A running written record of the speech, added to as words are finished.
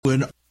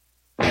When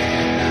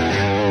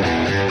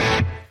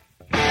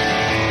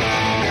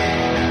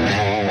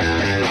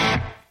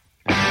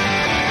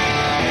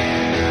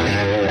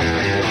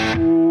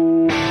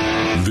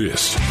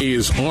This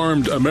is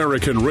Armed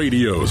American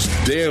Radio's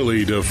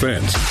Daily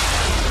Defense.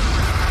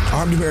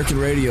 Armed American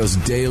Radio's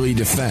Daily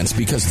Defense.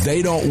 Because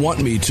they don't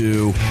want me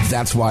to,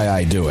 that's why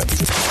I do it.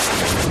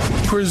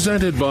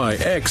 Presented by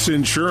X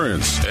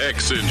Insurance.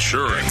 X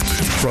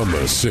Insurance. From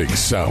the Sig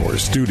Sauer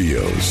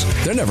Studios.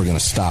 They're never going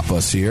to stop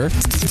us here.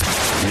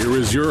 Here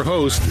is your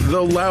host,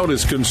 the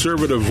loudest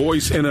conservative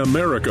voice in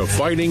America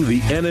fighting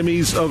the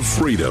enemies of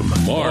freedom,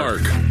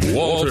 Mark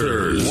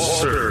Walters.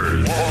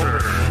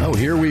 Oh,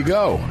 here we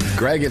go.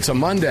 Greg, it's a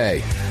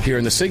Monday here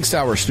in the Sig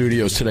Sauer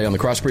Studios today on the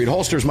Crossbreed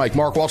Holsters.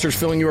 Mark Walters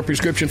filling your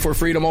prescription for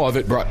freedom. All of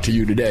it brought to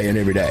you today and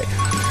every day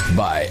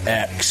by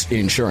X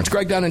Insurance.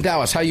 Greg down in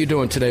Dallas, how you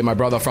doing today, my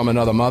brother from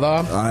another mother?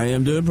 I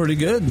am doing pretty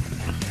good.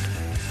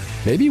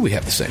 Maybe we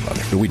have the same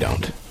mother, but we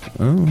don't.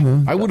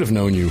 Uh-huh. I would have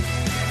known you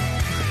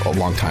a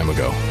long time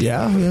ago.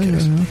 Yeah,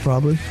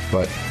 probably.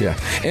 But, yeah.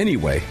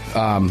 Anyway,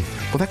 well,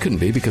 that couldn't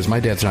be because my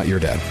dad's not your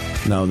dad.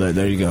 No,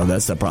 there you go.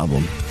 That's the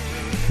problem.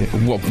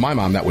 Well, my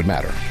mom, that would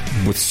matter.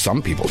 With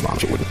some people's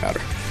moms, it wouldn't matter.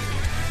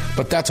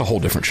 But that's a whole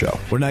different show.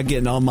 We're not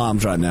getting all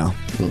moms right now.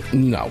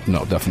 No,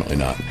 definitely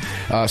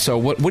not. So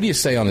what do you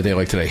say on a day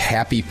like today?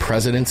 Happy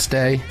President's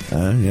Day?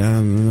 Yeah,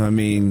 I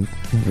mean,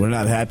 we're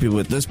not happy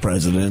with this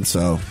president,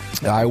 so.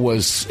 I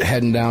was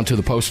heading down to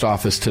the post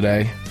office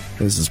today.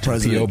 This is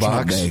President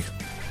Trump Day.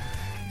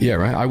 Yeah,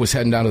 right. I was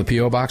heading down to the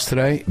P.O. Box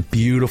today.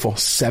 Beautiful,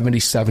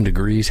 77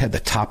 degrees. Had the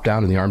top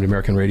down in the Armed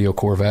American Radio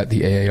Corvette,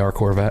 the AAR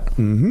Corvette.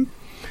 Mm-hmm.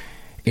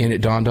 And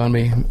it dawned on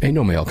me, ain't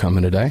no mail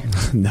coming today.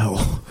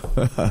 No.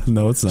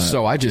 No, it's not.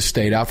 So I just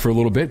stayed out for a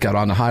little bit, got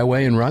on the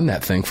highway and run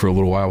that thing for a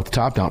little while with the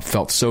top down.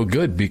 Felt so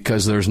good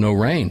because there's no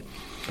rain.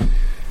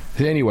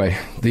 Anyway,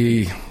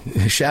 the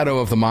shadow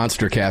of the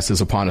monster cast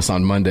is upon us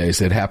on Mondays.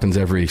 It happens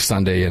every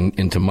Sunday and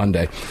into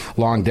Monday.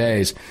 Long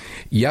days.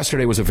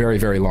 Yesterday was a very,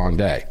 very long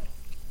day.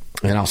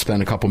 And I'll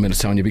spend a couple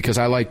minutes telling you because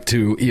I like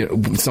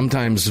to,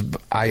 sometimes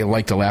I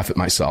like to laugh at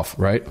myself,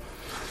 right?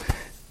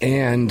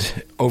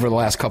 And over the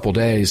last couple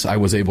days, I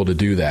was able to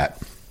do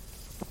that.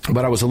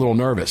 But I was a little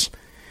nervous.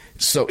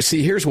 So,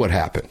 see, here's what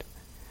happened.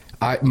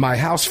 My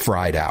house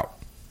fried out.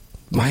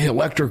 My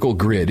electrical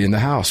grid in the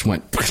house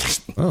went...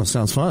 Oh,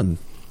 sounds fun.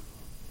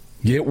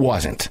 It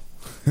wasn't.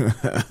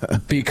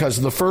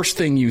 Because the first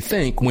thing you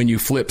think when you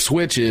flip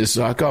switches,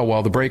 like, oh,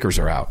 well, the breakers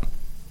are out.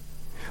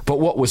 But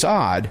what was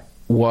odd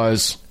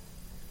was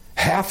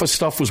half of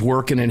stuff was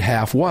working and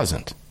half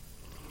wasn't.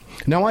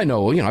 Now, I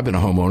know, I've been a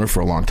homeowner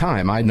for a long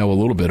time. I know a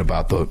little bit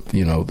about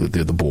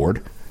the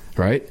board,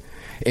 right?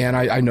 And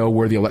I know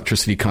where the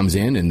electricity comes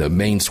in and the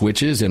main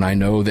switches, and I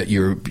know that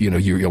your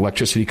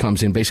electricity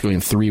comes in basically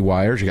in 3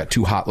 wires. You got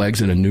 2 hot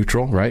legs and a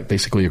neutral, right?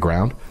 Basically a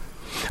ground.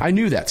 I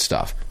knew that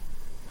stuff.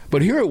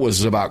 But here it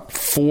was about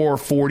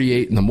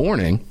 4:48 in the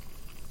morning,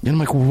 and I'm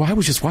like, well, I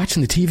was just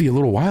watching the TV a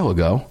little while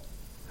ago.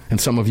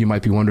 And some of you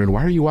might be wondering,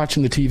 why are you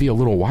watching the TV a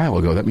little while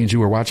ago? That means you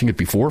were watching it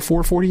before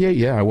 4:48?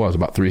 Yeah, I was,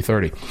 about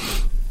 3:30.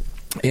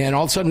 And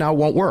all of a sudden now it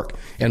won't work,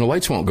 and the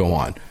lights won't go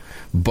on.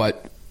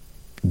 But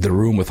the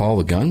room with all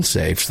the gun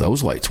safes,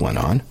 those lights went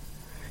on,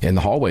 and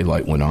the hallway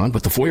light went on,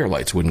 but the foyer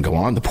lights wouldn't go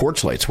on. The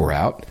porch lights were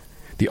out.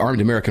 The Armed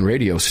American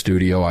Radio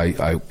studio,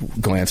 I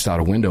glanced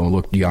out a window and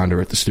looked yonder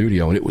at the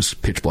studio, and it was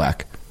pitch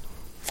black.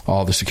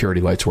 All the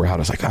security lights were out. I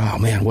was like, oh,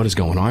 man, what is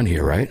going on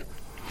here, right?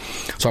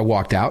 So I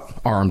walked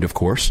out, armed, of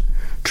course,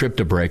 tripped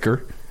a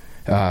breaker,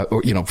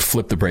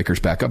 flipped the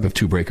breakers back up. I have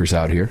 2 breakers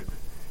out here.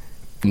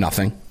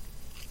 Nothing.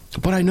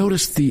 But I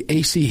noticed the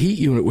AC heat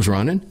unit was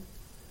running,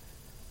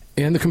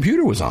 and the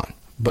computer was on,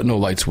 but no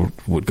lights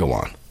would go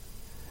on.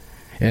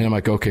 And I'm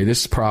like, okay,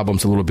 this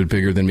problem's a little bit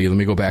bigger than me. Let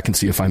me go back and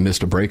see if I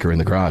missed a breaker in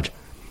the garage.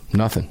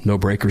 Nothing. No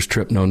breakers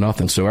tripped, no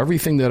nothing. So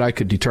everything that I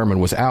could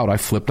determine was out. I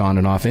flipped on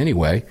and off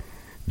anyway,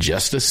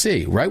 just to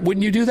see, right?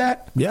 Wouldn't you do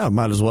that? Yeah,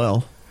 might as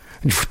well.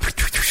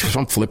 So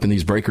I'm flipping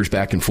these breakers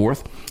back and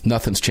forth.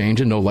 Nothing's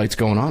changing. No lights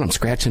going on. I'm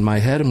scratching my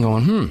head. I'm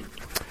going,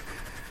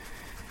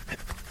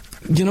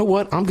 you know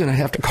what? I'm going to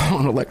have to call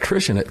an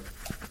electrician at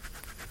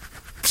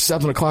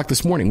 7 o'clock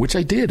this morning, which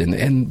I did.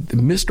 And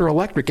Mr.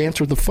 Electric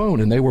answered the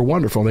phone, and they were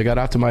wonderful. They got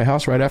out to my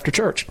house right after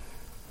church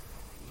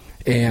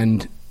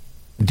and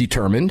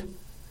determined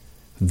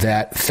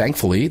that,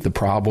 thankfully, the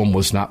problem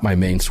was not my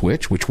main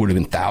switch, which would have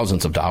been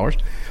thousands of dollars,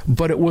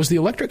 but it was the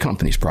electric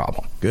company's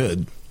problem.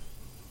 Good.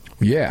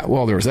 Yeah,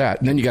 well, there was that.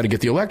 And then you got to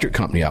get the electric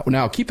company out.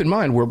 Now, keep in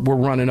mind, we're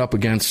running up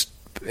against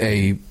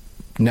a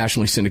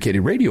nationally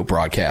syndicated radio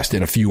broadcast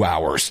in a few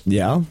hours.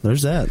 Yeah,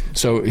 there's that.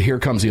 So here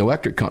comes the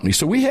electric company.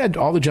 So we had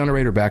all the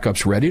generator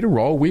backups ready to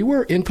roll. We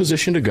were in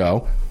position to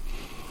go.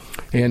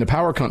 And the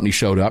power company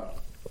showed up.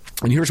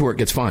 And here's where it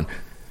gets fun.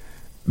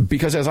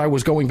 Because as I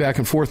was going back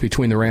and forth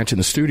between the ranch and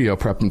the studio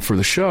prepping for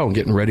the show and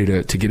getting ready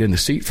to get in the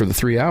seat for the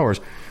 3 hours,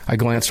 I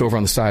glanced over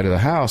on the side of the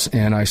house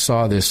and I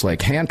saw this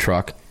hand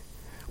truck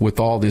with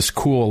all this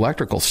cool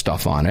electrical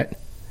stuff on it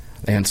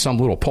and some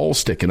little pole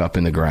sticking up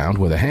in the ground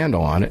with a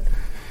handle on it.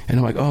 And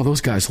I'm like, oh,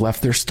 those guys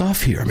left their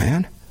stuff here,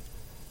 man.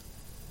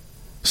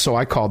 So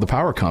I called the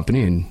power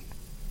company, and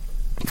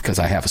because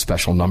I have a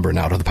special number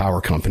now to the power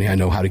company, I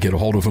know how to get a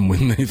hold of them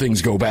when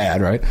things go bad,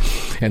 right?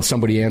 And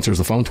somebody answers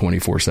the phone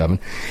 24/7.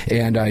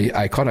 And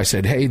I called, I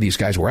said, hey, these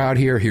guys were out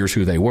here. Here's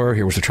who they were.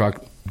 Here was the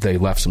truck. They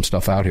left some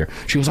stuff out here.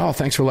 She goes, oh,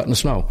 thanks for letting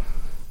us know.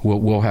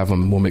 We'll have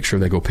them. We'll make sure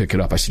they go pick it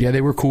up. I said, yeah,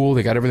 they were cool.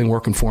 They got everything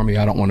working for me.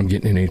 I don't want them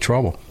getting in any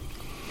trouble.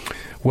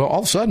 Well, all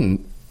of a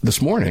sudden,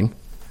 this morning,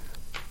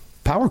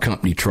 power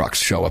company trucks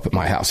show up at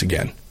my house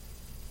again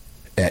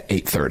at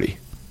 8:30.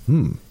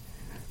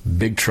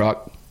 Big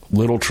truck,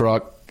 little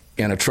truck,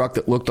 and a truck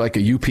that looked like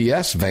a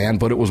UPS van,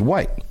 but it was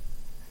white.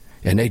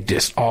 And they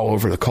just all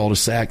over the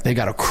cul-de-sac. They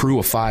got a crew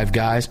of 5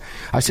 guys.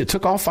 I said,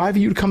 took all 5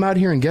 of you to come out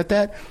here and get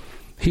that?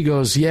 He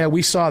goes, yeah,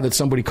 we saw that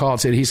somebody called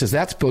and said, he says,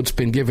 that's what's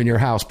been giving your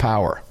house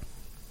power.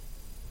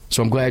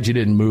 So I'm glad you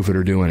didn't move it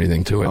or do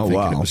anything to it. Oh, thinking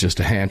wow. It was just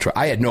a hand truck.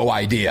 I had no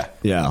idea.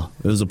 Yeah,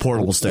 it was a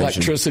portable station.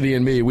 Electricity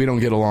and me, we don't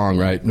get along,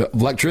 right?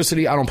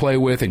 Electricity, I don't play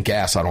with, and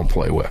gas, I don't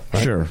play with.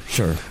 Right?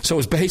 Sure. So it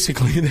was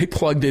basically they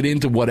plugged it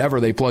into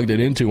whatever they plugged it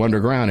into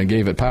underground and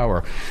gave it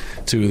power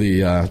to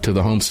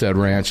the Homestead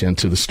Ranch and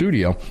to the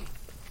studio.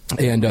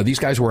 And these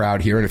guys were out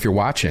here, and if you're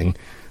watching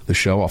the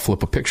show, I'll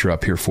flip a picture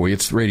up here for you.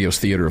 It's radio's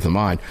Theater of the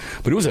Mind.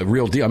 But it was a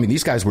real deal. I mean,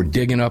 these guys were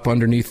digging up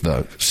underneath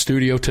the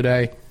studio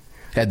today.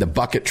 Had the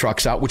bucket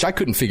trucks out, which I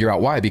couldn't figure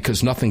out why,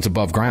 because nothing's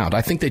above ground.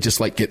 I think they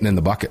just like getting in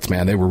the buckets,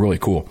 man. They were really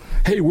cool.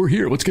 Hey, we're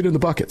here. Let's get in the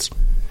buckets.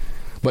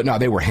 But no,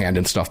 they were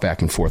handing stuff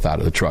back and forth out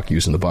of the truck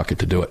using the bucket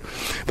to do it.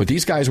 But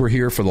these guys were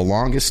here for the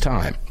longest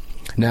time.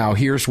 Now,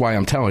 here's why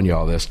I'm telling you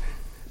all this.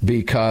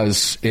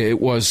 Because it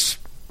was,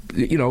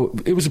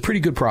 it was a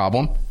pretty good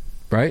problem,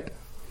 right?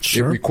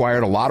 Sure. It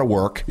required a lot of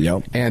work.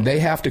 Yep. And they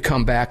have to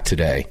come back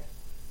today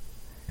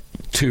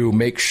to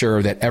make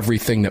sure that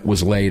everything that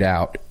was laid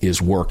out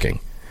is working.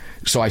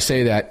 So I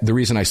say that, the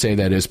reason I say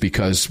that is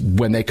because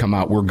when they come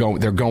out,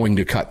 they're going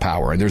to cut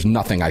power, and there's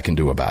nothing I can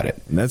do about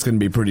it. And that's going to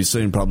be pretty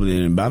soon, probably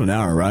in about an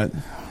hour, right?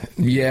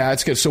 Yeah,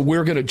 it's good. So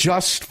we're going to,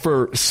 just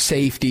for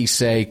safety's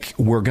sake,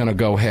 we're going to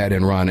go ahead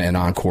and run an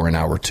encore in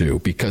hour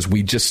 2, because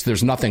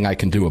there's nothing I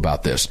can do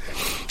about this.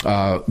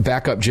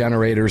 Backup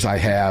generators I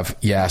have,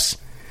 yes.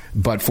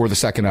 But for the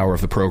second hour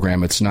of the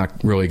program, it's not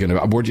really going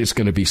to, we're just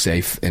going to be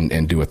safe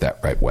and do it that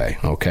right way,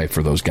 okay,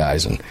 for those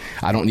guys. And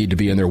I don't need to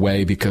be in their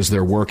way because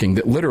they're working,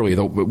 literally,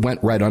 they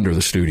went right under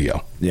the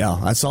studio. Yeah,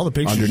 I saw the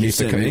pictures. Underneath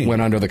it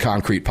went under the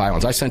concrete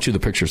pylons. I sent you the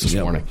pictures this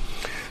morning.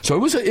 So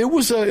it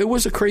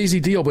was a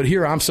crazy deal. But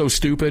here I'm so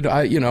stupid.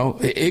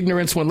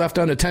 Ignorance when left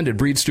unattended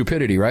breeds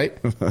stupidity, right?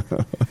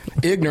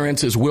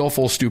 Ignorance is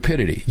willful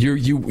stupidity.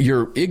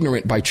 You're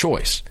ignorant by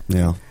choice.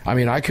 Yeah. I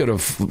mean, I could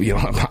have.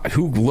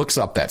 Who looks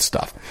up that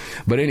stuff?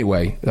 But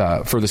anyway,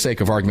 for the sake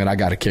of argument, I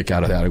got a kick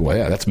out of that. Well,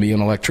 yeah, that's me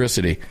and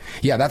electricity.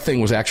 Yeah, that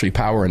thing was actually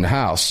power in the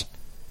house.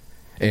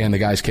 And the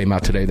guys came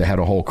out today. They had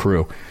a whole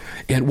crew.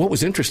 And what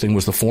was interesting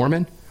was the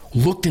foreman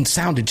looked and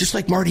sounded just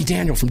like Marty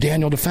Daniel from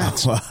Daniel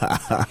Defense.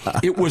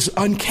 It was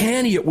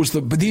uncanny.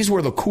 These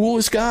were the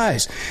coolest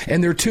guys,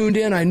 and they're tuned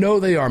in. I know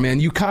they are, man.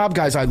 You Cobb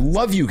guys, I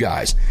love you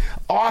guys.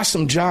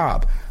 Awesome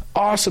job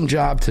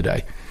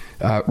today.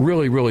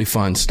 Really, really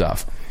fun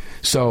stuff.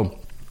 So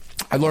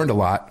I learned a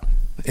lot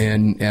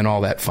and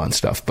all that fun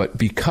stuff. But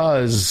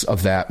because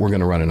of that, we're going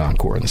to run an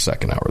encore in the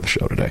second hour of the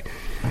show today.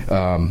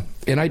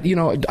 And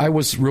I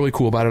was really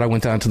cool about it. I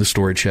went down to the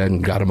storage shed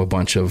and got them a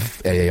bunch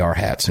of AAR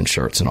hats and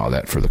shirts and all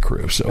that for the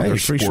crew. So they're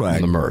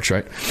sporting the merch,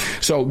 right?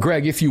 So,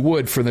 Greg, if you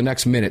would, for the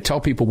next minute,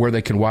 tell people where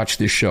they can watch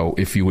this show,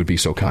 if you would be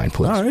so kind,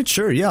 please. All right,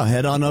 sure. Yeah,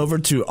 head on over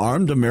to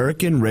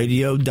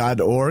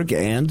armedamericanradio.org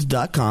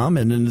and .com,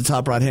 and in the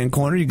top right-hand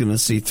corner, you're going to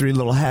see 3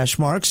 little hash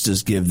marks.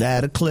 Just give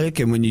that a click,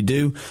 and when you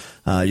do,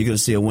 you're going to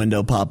see a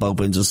window pop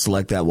open. Just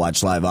select that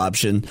Watch Live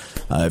option.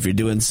 If you're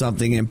doing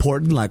something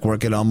important, like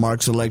working on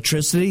Mark's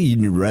electricity,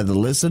 you'd rather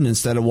listen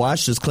instead of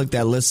watch, just click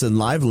that Listen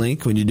Live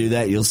link. When you do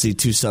that, you'll see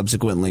 2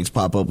 subsequent links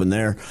pop open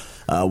there.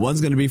 One's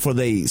going to be for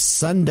the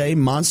Sunday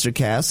Monster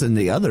Cast, and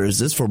the other is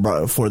this for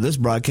this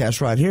broadcast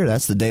right here.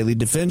 That's the Daily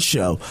Defense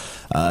Show.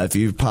 If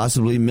you've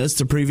possibly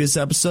missed a previous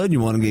episode and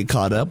you want to get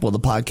caught up, well, the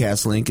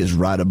podcast link is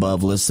right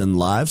above Listen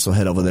Live, so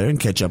head over there and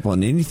catch up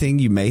on anything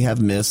you may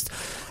have missed.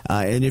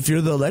 And if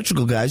you're the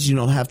electrical guys, you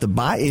don't have to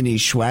buy any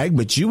swag,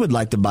 but you would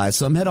like to buy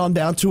some, head on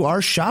down to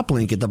our shop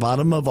link at the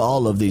bottom of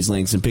all of these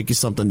links and pick you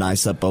something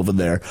nice up over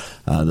there.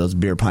 Those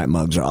beer pint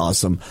mugs are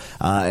awesome.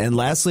 And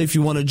lastly, if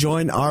you want to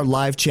join our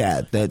live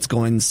chat that's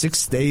going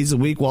 6 days a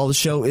week while the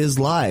show is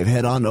live,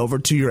 head on over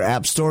to your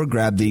app store,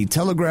 grab the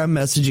Telegram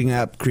messaging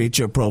app, create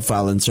your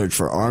profile, and search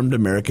for Armed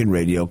American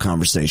Radio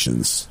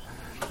Conversations.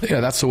 Yeah,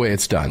 that's the way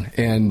it's done.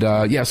 And,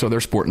 so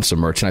they're sporting some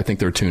merch, and I think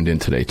they're tuned in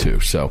today, too.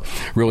 So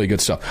really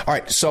good stuff. All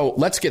right, so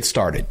let's get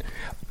started.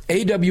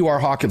 A.W.R.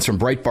 Hawkins from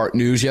Breitbart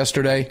News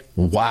yesterday.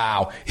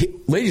 Wow.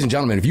 Ladies and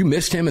gentlemen, if you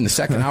missed him in the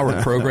second hour of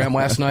the program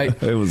last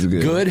night, it was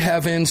good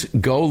heavens,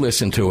 go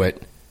listen to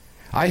it.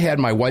 I had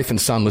my wife and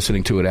son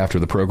listening to it after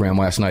the program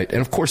last night, and,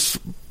 of course,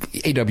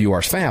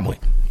 A.W.R.'s family.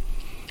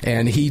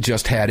 and he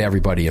just had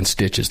everybody in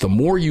stitches. The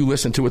more you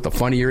listen to it, the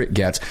funnier it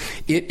gets.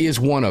 It is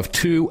one of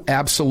two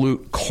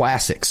absolute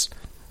classics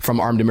from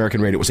Armed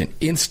American Radio. It was an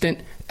instant,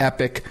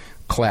 epic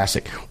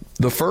classic.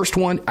 The first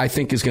one, I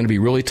think, is going to be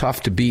really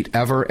tough to beat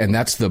ever, and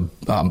that's the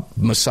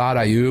Masad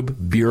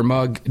Ayub beer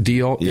mug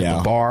deal at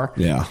the bar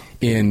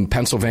in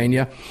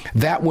Pennsylvania.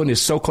 That one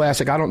is so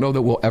classic. I don't know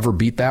that we'll ever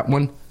beat that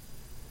one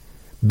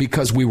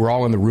because we were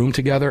all in the room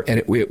together, and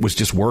it was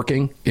just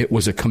working. It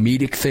was a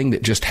comedic thing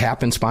that just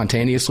happened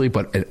spontaneously,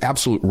 but an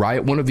absolute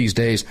riot. One of these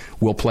days,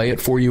 we'll play it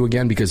for you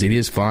again because it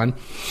is fun.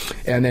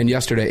 And then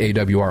yesterday,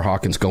 A.W.R.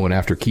 Hawkins going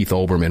after Keith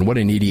Olbermann. What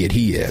an idiot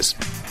he is.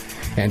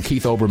 And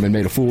Keith Olbermann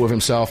made a fool of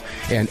himself,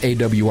 and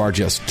AWR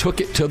just took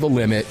it to the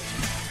limit.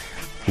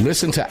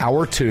 Listen to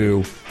Hour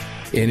 2,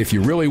 and if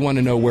you really want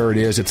to know where it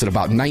is, it's at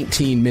about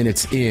 19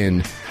 minutes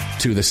in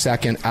to the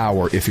second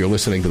hour if you're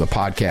listening to the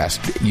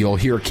podcast. You'll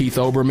hear Keith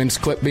Olbermann's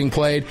clip being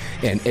played,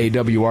 and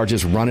AWR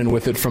just running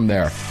with it from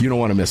there. You don't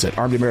want to miss it.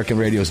 Armed American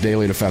Radio's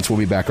Daily Defense. We'll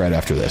be back right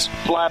after this.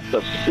 Slap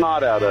the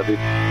snot out of it.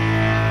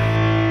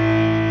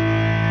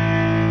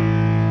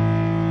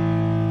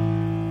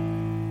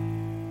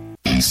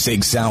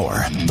 Sig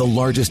Sauer, the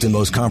largest and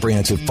most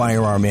comprehensive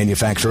firearm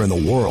manufacturer in the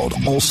world,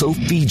 also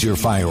feeds your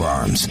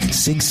firearms.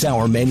 Sig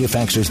Sauer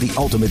manufactures the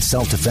ultimate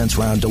self-defense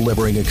round,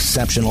 delivering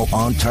exceptional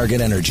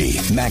on-target energy,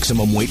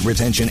 maximum weight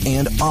retention,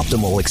 and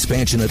optimal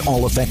expansion at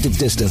all effective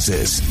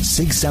distances.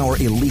 Sig Sauer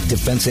Elite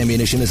Defense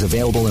ammunition is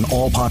available in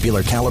all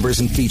popular calibers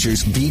and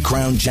features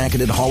V-Crown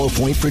jacketed hollow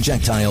point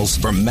projectiles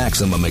for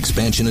maximum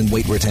expansion and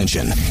weight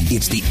retention.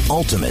 It's the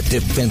ultimate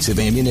defensive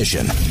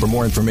ammunition. For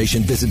more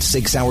information, visit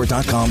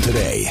SigSauer.com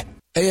today.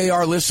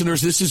 AAR listeners,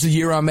 this is the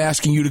year I'm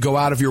asking you to go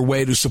out of your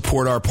way to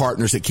support our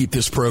partners that keep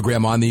this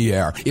program on the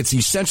air. It's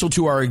essential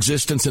to our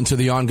existence and to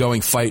the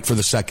ongoing fight for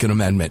the Second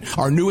Amendment.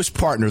 Our newest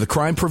partner, the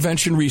Crime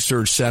Prevention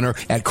Research Center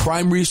at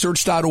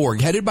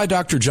crimeresearch.org, headed by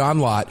Dr. John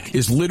Lott,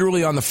 is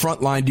literally on the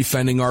front line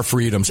defending our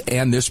freedoms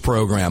and this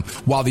program.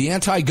 While the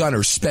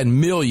anti-gunners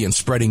spend millions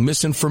spreading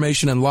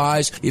misinformation and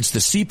lies, it's the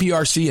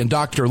CPRC and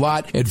Dr.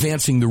 Lott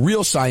advancing the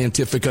real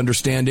scientific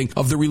understanding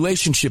of the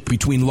relationship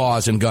between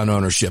laws and gun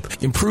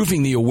ownership,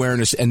 improving the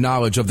awareness and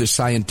knowledge of this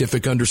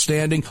scientific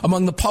understanding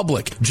among the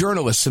public,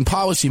 journalists, and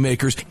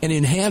policymakers, and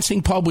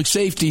enhancing public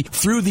safety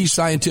through these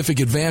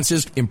scientific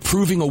advances,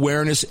 improving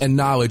awareness and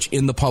knowledge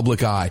in the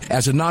public eye.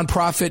 As a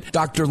nonprofit,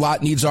 Dr.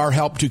 Lott needs our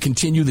help to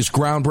continue this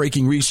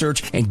groundbreaking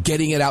research and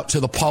getting it out to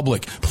the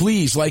public.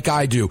 Please, like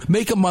I do,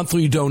 make a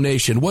monthly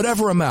donation,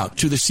 whatever amount,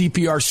 to the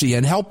CPRC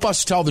and help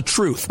us tell the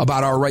truth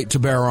about our right to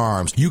bear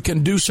arms. You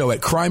can do so at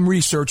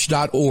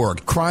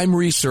crimeresearch.org.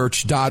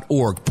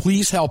 crimeresearch.org.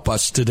 Please help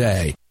us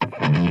today.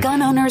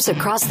 Gun owners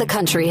across the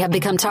country have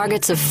become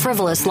targets of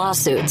frivolous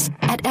lawsuits.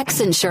 At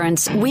X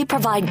Insurance, we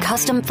provide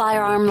custom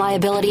firearm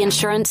liability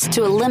insurance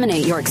to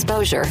eliminate your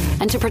exposure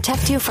and to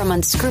protect you from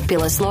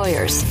unscrupulous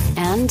lawyers.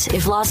 And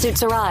if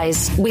lawsuits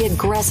arise, we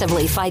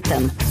aggressively fight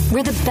them.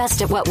 We're the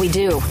best at what we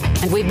do,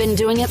 and we've been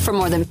doing it for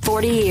more than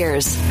 40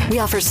 years. We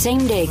offer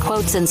same-day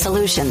quotes and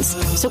solutions.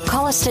 So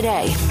call us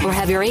today or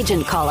have your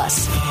agent call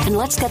us, and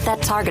let's get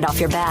that target off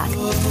your back.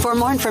 For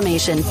more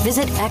information,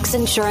 visit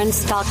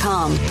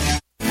xinsurance.com.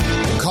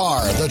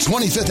 Car, the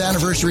 25th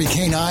anniversary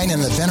K9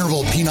 and the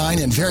venerable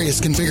P9 in various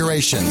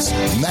configurations.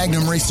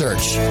 Magnum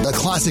Research, the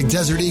classic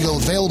Desert Eagle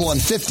available in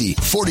 50,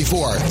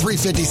 44,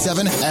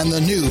 357, and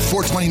the new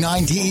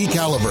 429 DE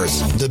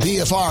calibers. The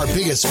BFR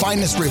biggest,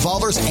 finest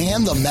revolvers,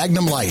 and the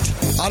Magnum Light.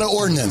 Auto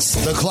Ordnance,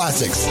 the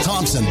classics.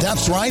 Thompson,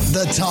 that's right,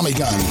 the Tommy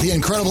gun, the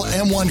incredible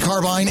M1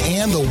 carbine,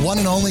 and the one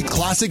and only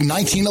classic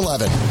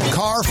 1911.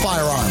 Car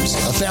Firearms,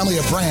 a family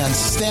of brands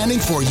standing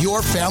for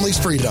your family's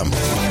freedom.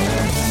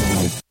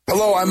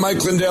 Hello, I'm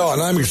Mike Lindell,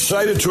 and I'm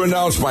excited to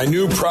announce my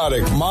new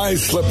product, My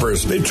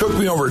Slippers. They took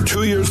me over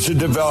 2 years to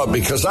develop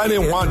because I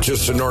didn't want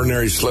just an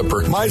ordinary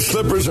slipper. My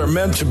slippers are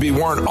meant to be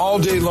worn all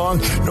day long,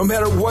 no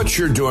matter what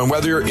you're doing,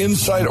 whether you're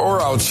inside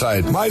or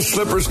outside. My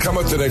slippers come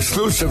with an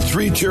exclusive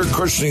 3-tier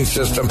cushioning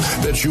system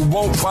that you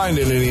won't find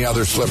in any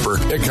other slipper.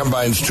 It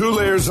combines 2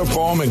 layers of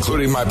foam,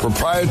 including my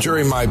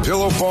proprietary My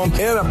Pillow foam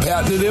and a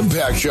patented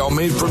impact shell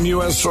made from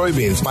U.S.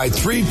 soybeans. My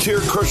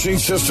 3-tier cushioning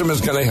system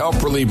is going to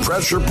help relieve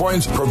pressure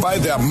points,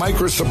 provide that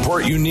micro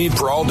support you need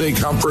for all-day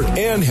comfort,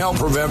 and help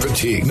prevent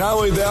fatigue. Not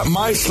only that,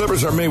 my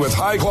slippers are made with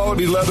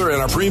high-quality leather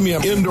and a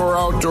premium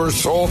indoor-outdoor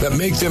sole that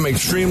make them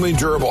extremely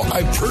durable.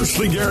 I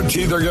personally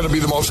guarantee they're going to be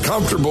the most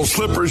comfortable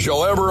slippers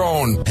you'll ever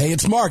own. Hey,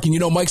 it's Mark, and you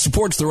know Mike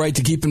supports the right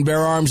to keep and bear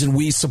arms, and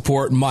we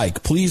support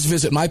Mike. Please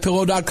visit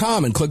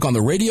MyPillow.com and click on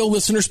the radio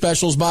listener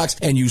specials box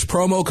and use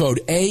promo code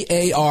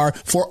AAR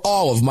for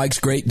all of Mike's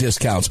great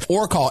discounts.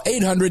 Or call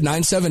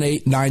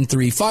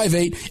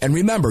 800-978-9358, and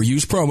remember,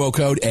 use promo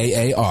code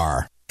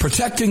AAR.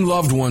 Protecting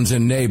loved ones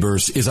and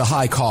neighbors is a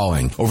high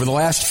calling. Over the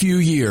last few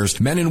years,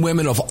 men and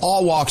women of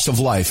all walks of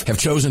life have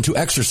chosen to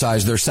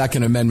exercise their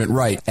Second Amendment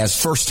right as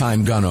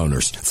first-time gun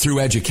owners. Through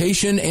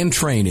education and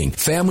training,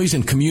 families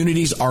and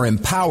communities are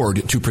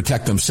empowered to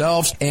protect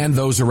themselves and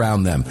those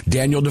around them.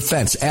 Daniel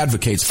Defense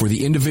advocates for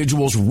the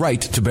individual's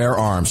right to bear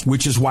arms,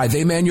 which is why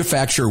they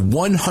manufacture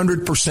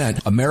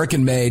 100%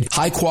 American-made,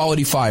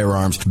 high-quality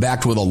firearms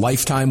backed with a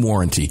lifetime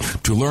warranty.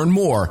 To learn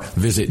more,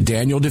 visit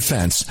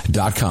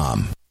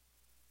DanielDefense.com.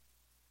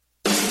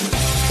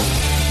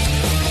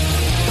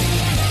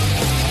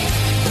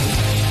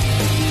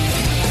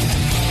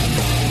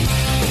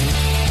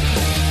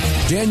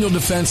 Daniel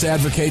Defense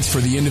advocates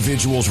for the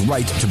individual's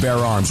right to bear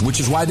arms, which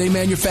is why they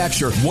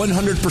manufacture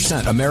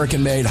 100%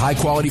 American-made,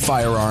 high-quality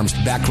firearms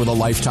backed with a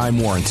lifetime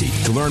warranty.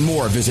 To learn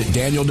more, visit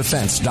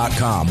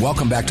DanielDefense.com.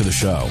 Welcome back to the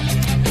show.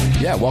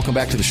 Yeah, welcome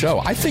back to the show.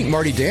 I think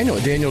Marty Daniel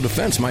at Daniel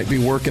Defense might be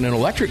working an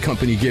electric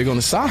company gig on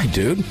the side,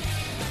 dude.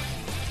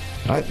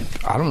 I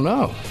don't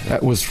know.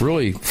 That was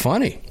really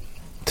funny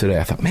today.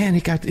 I thought, man,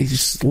 he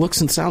just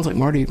looks and sounds like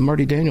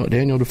Marty Daniel at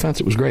Daniel Defense.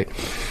 It was great.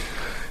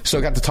 So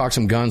I got to talk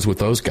some guns with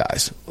those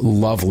guys.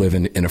 Love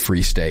living in a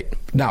free state.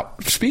 Now,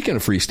 speaking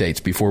of free states,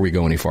 before we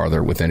go any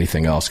farther with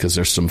anything else, because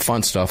there's some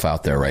fun stuff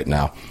out there right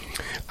now,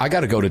 I got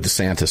to go to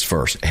DeSantis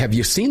first. Have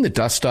you seen the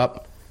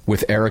dust-up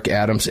with Eric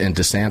Adams and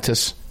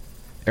DeSantis?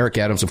 Eric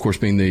Adams, of course,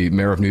 being the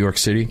mayor of New York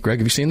City. Greg,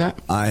 have you seen that?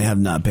 I have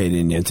not paid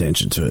any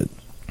attention to it.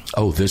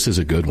 Oh, this is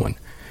a good one.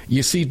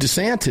 You see,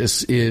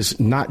 DeSantis is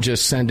not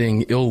just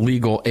sending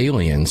illegal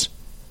aliens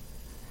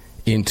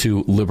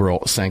into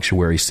liberal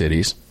sanctuary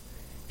cities.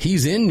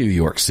 He's in New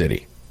York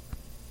City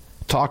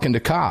talking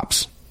to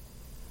cops.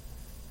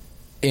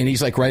 And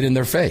he's like right in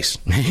their face.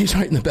 He's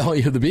right in the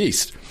belly of the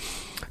beast.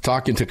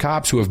 Talking to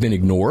cops who have been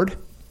ignored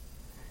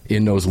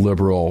in those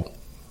liberal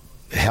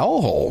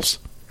hellholes,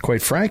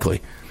 quite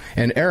frankly.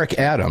 And Eric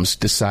Adams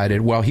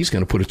decided, well, he's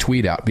going to put a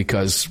tweet out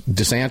because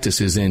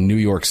DeSantis is in New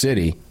York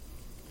City.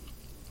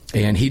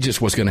 And he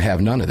just was going to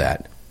have none of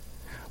that.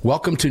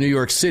 Welcome to New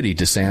York City,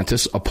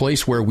 DeSantis, a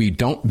place where we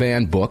don't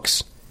ban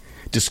books,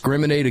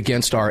 discriminate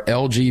against our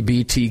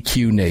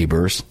LGBTQ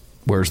neighbors,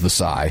 where's the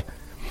sigh,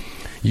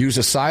 use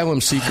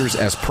asylum seekers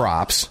as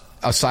props.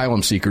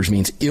 Asylum seekers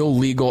means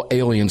illegal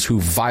aliens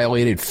who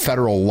violated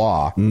federal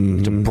law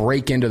to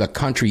break into the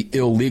country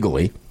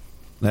illegally,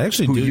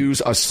 who use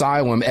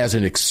asylum as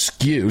an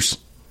excuse.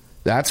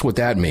 That's what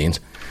that means.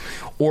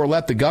 Or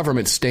let the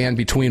government stand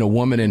between a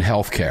woman and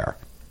health care.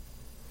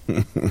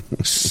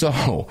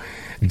 So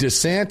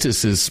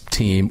DeSantis's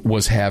team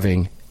was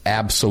having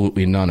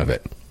absolutely none of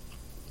it.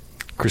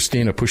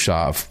 Christina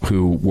Pushav,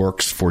 who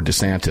works for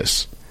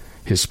DeSantis,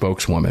 his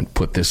spokeswoman,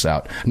 put this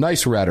out.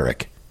 Nice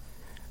rhetoric,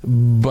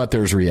 but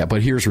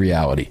here's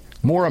reality.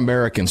 More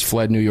Americans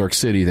fled New York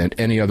City than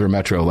any other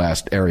metro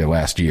area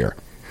last year.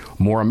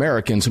 More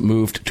Americans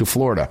moved to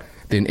Florida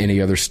than any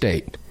other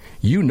state.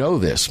 You know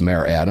this,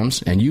 Mayor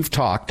Adams, and you've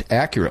talked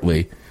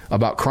accurately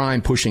about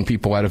crime pushing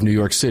people out of New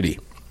York City.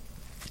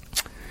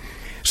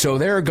 So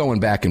they're going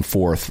back and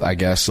forth, I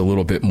guess, a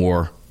little bit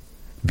more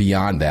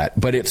beyond that.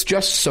 But it's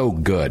just so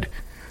good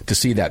to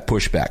see that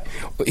pushback.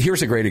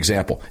 Here's a great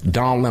example.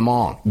 Don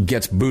Lemon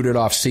gets booted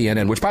off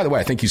CNN, which, by the way,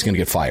 I think he's going to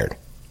get fired,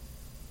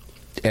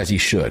 as he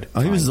should.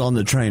 Oh, he was on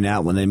the train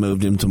out when they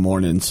moved him to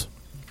mornings.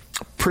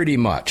 Pretty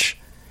much.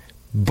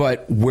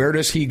 But where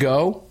does he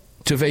go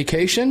to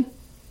vacation?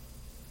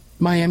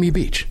 Miami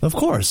Beach. Of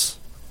course.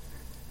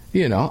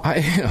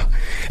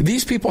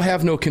 These people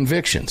have no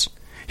convictions.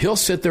 He'll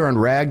sit there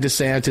and rag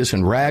DeSantis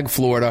and rag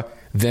Florida,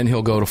 then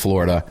he'll go to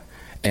Florida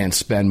and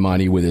spend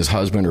money with his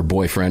husband or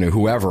boyfriend or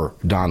whoever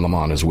Don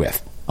Lemon is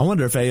with. I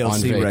wonder if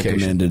AOC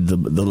recommended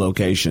the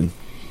location.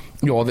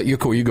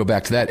 You go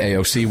back to that.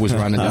 AOC was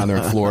running down there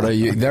in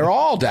Florida. They're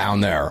all down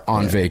there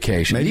on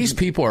vacation. These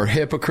people are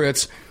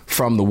hypocrites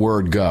from the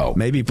word go.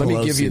 Maybe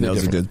Pelosi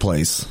knows a good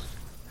place.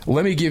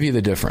 Let me give you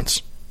the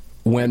difference.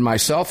 When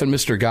myself and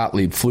Mr.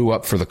 Gottlieb flew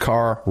up for the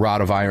Car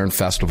Rod of Iron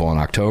Festival in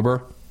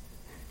October,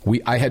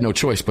 I had no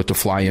choice but to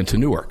fly into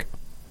Newark.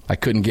 I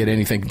couldn't get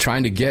anything.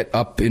 Trying to get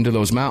up into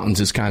those mountains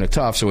is kind of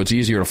tough, so it's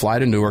easier to fly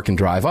to Newark and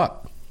drive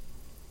up.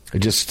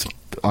 Just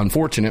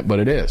unfortunate, but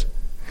it is.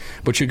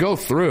 But you go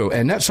through,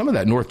 and some of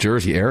that North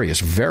Jersey area is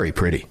very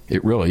pretty.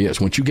 It really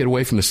is. Once you get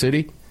away from the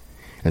city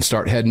and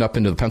start heading up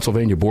into the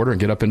Pennsylvania border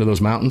and get up into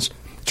those mountains,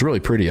 it's really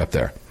pretty up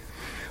there.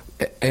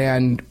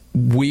 And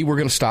we were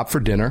going to stop for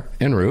dinner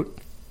en route,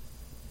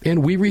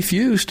 and we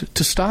refused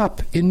to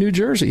stop in New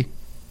Jersey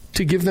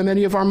to give them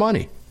any of our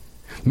money.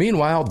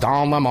 Meanwhile,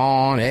 Don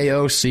Lemon,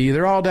 AOC,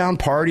 they're all down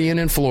partying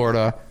in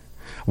Florida,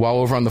 while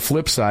over on the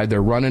flip side,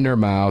 they're running their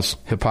mouths,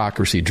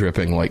 hypocrisy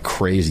dripping like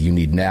crazy. You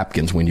need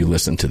napkins when you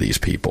listen to these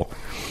people.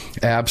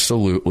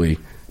 Absolutely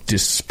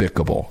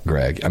despicable,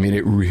 Greg. I mean,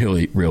 it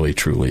really, really,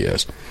 truly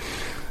is.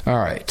 All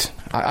right.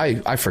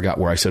 I forgot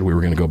where I said we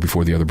were going to go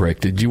before the other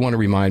break. Did you want to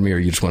remind me, or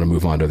you just want to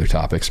move on to other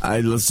topics?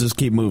 Let's just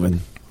keep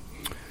moving.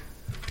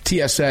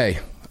 TSA.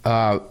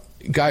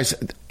 Guys,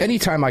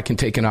 anytime I can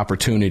take an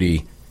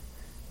opportunity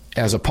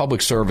as a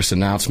public service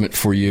announcement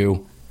for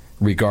you,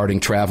 regarding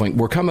traveling.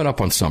 We're coming up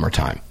on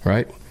summertime,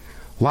 right?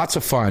 Lots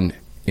of fun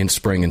in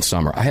spring and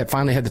summer. I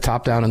finally had the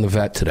top down in the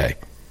vet today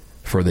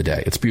for the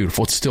day. It's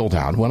beautiful. It's still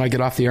down. When I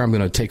get off the air, I'm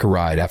going to take a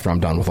ride after I'm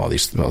done with all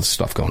this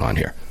stuff going on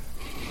here.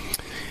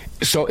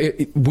 So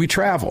we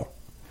travel.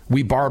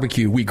 We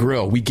barbecue. We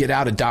grill. We get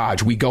out of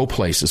Dodge. We go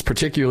places,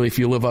 particularly if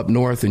you live up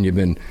north and you've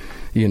been,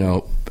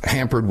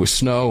 hampered with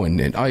snow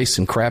and ice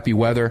and crappy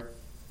weather.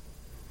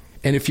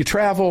 And if you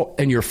travel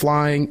and you're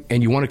flying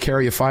and you want to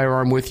carry a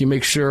firearm with you,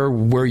 make sure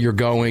where you're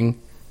going,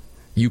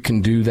 you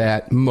can do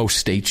that. Most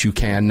states you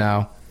can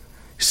now,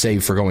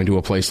 save for going to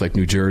a place like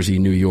New Jersey,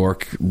 New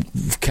York,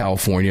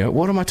 California.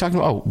 What am I talking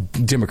about? Oh,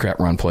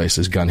 Democrat-run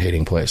places,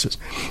 gun-hating places.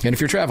 And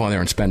if you're traveling there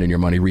and spending your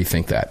money,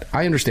 rethink that.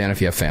 I understand if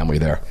you have family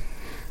there.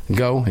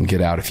 Go and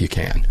get out if you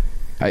can.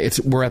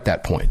 We're at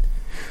that point.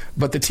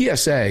 But the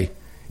TSA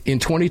in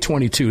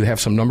 2022, they have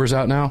some numbers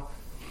out now,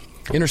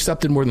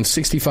 intercepted more than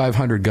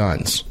 6,500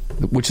 guns,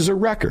 which is a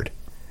record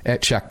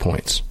at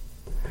checkpoints.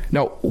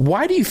 Now,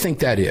 why do you think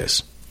that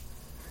is?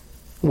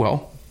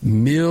 Well,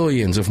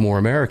 millions of more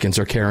Americans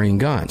are carrying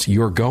guns.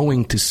 You're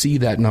going to see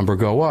that number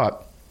go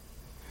up.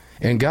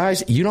 And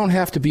guys, you don't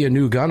have to be a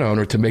new gun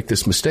owner to make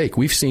this mistake.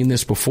 We've seen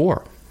this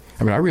before.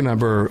 I mean, I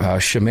remember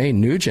Shemaine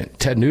Nugent,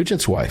 Ted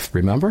Nugent's wife,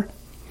 remember?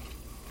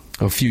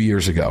 A few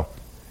years ago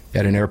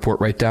at an airport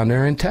right down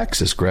there in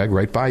Texas, Greg,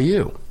 right by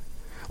you.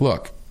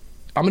 Look,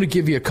 I'm going to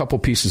give you a couple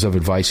pieces of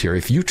advice here.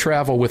 If you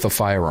travel with a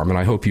firearm, and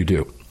I hope you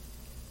do,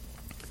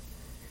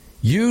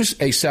 use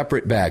a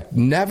separate bag.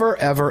 Never,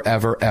 ever,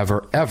 ever,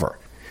 ever, ever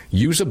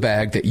use a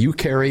bag that you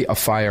carry a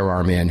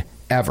firearm in,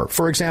 ever.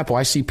 For example,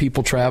 I see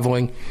people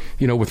traveling,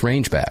 with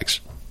range bags,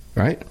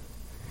 right?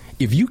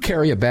 If you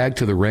carry a bag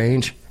to the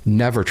range,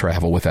 never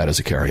travel with that as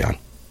a carry-on.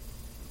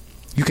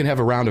 You can have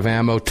a round of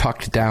ammo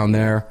tucked down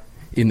there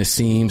in the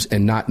seams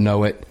and not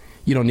know it.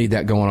 You don't need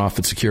that going off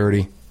at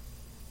security.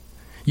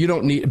 You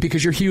don't need,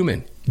 because you're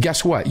human.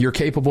 Guess what? You're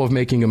capable of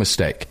making a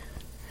mistake.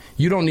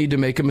 You don't need to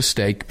make a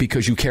mistake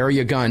because you carry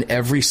a gun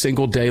every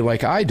single day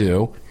like I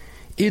do.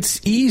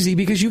 It's easy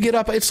because you get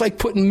up. It's like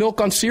putting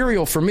milk on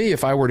cereal for me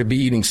if I were to be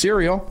eating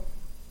cereal.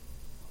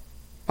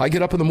 I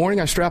get up in the morning,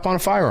 I strap on a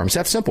firearm. It's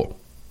that simple.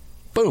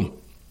 Boom.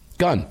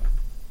 Gun.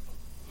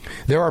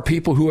 There are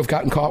people who have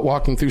gotten caught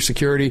walking through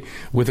security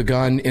with a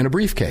gun in a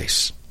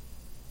briefcase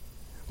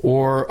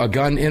or a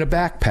gun in a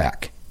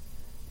backpack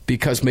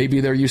because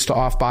maybe they're used to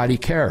off-body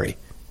carry.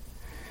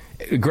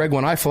 Greg,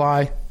 when I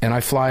fly, and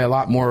I fly a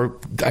lot more,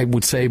 I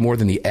would say more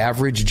than the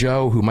average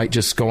Joe who might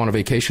just go on a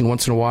vacation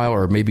once in a while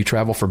or maybe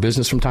travel for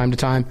business from time to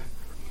time,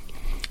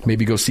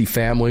 maybe go see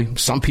family.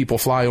 Some people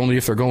fly only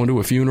if they're going to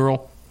a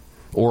funeral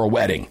or a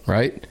wedding,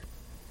 right?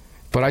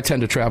 But I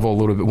tend to travel a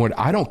little bit more.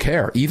 I don't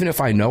care. Even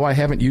if I know I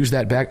haven't used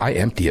that bag, I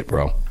empty it,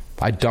 bro.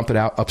 I dump it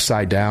out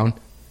upside down.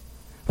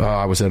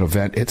 I was at an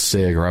event at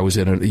SIG, or I was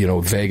in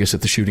Vegas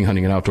at the Shooting,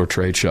 Hunting, and Outdoor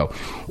Trade Show,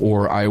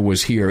 or I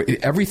was here.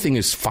 Everything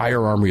is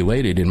firearm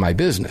related in my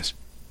business.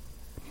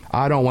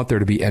 I don't want there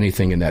to be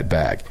anything in that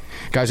bag.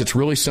 Guys, it's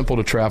really simple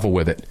to travel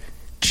with it.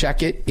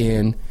 Check it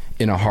in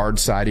a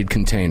hard-sided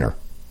container,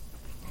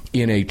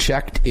 in a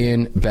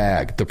checked-in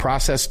bag. The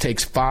process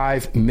takes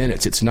 5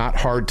 minutes. It's not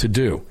hard to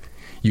do.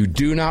 You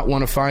do not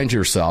want to find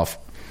yourself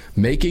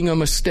making a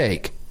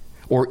mistake,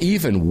 or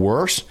even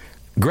worse,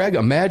 Greg,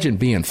 imagine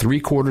being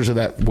 3/4 of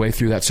that way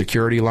through that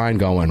security line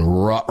going,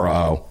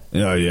 ruh-roh.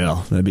 Oh,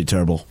 yeah. That'd be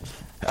terrible.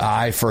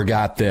 I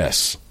forgot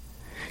this.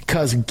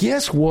 Because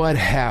guess what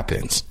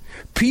happens?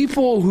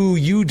 People who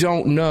you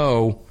don't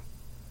know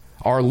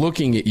are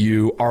looking at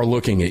you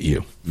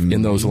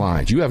in those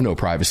lines. You have no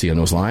privacy in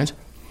those lines.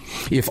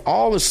 If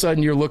all of a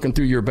sudden you're looking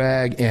through your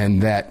bag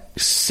and that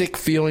sick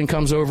feeling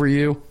comes over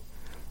you,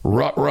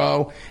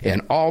 ruh-roh,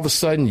 and all of a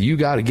sudden you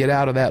got to get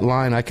out of that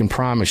line, I can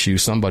promise you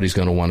somebody's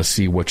going to want to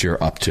see what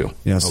you're up to.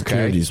 Yeah,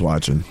 security's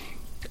watching.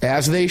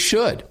 As they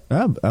should.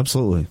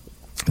 Absolutely.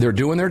 They're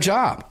doing their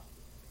job.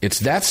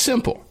 It's that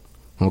simple.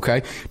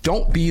 Okay?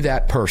 Don't be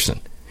that person.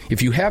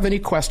 If you have any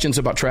questions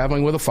about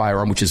traveling with a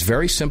firearm, which is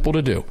very simple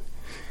to do,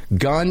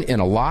 gun in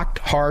a locked,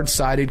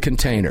 hard-sided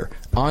container,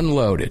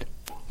 unloaded.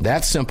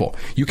 That's simple.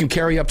 You can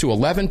carry up to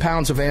 11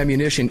 pounds of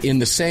ammunition in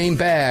the same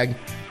bag.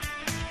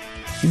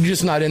 You're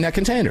just not in that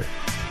container.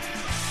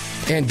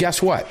 And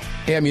guess what?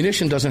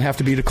 Ammunition doesn't have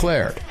to be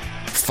declared.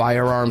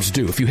 Firearms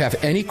do. If you have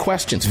any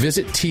questions,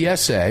 visit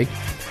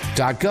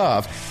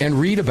TSA.gov and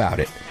read about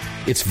it.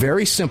 It's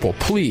very simple.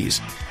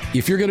 Please,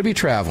 if you're going to be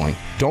traveling,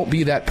 don't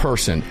be that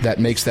person that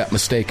makes that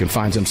mistake and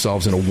finds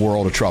themselves in a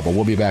world of trouble.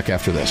 We'll be back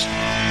after this.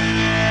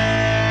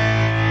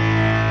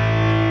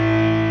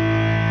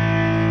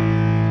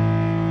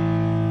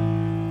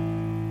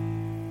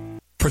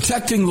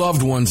 Protecting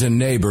loved ones and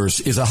neighbors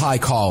is a high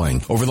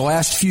calling. Over the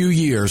last few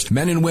years,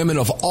 men and women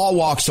of all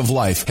walks of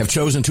life have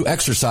chosen to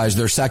exercise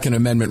their Second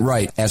Amendment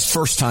right as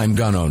first-time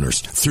gun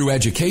owners. Through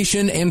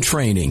education and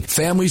training,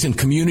 families and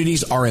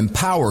communities are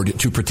empowered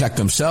to protect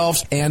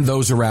themselves and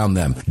those around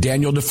them.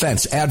 Daniel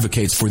Defense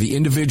advocates for the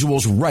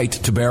individual's right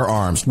to bear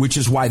arms, which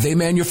is why they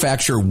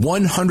manufacture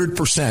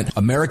 100%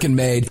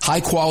 American-made,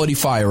 high-quality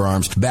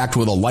firearms backed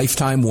with a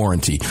lifetime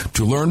warranty.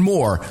 To learn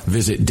more,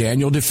 visit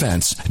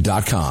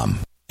DanielDefense.com.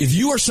 If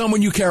you or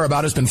someone you care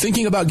about has been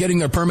thinking about getting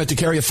their permit to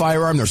carry a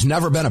firearm, there's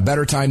never been a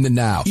better time than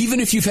now. Even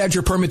if you've had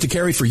your permit to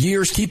carry for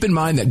years, keep in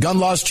mind that gun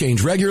laws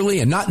change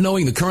regularly, and not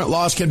knowing the current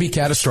laws can be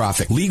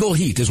catastrophic. Legal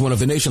Heat is one of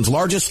the nation's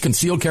largest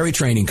concealed carry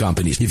training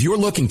companies. If you're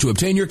looking to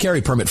obtain your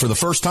carry permit for the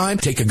first time,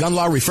 take a gun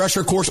law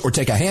refresher course or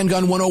take a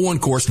handgun 101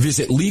 course,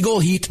 visit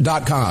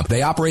LegalHeat.com.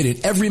 They operate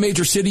in every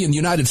major city in the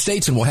United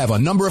States and will have a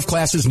number of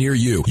classes near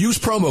you. Use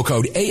promo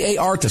code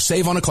AAR to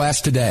save on a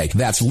class today.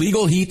 That's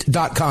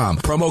LegalHeat.com.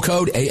 Promo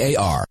code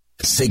AAR.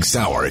 Sig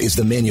Sauer is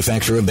the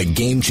manufacturer of the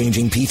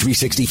game-changing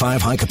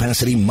P365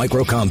 high-capacity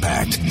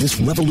micro-compact. This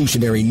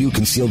revolutionary new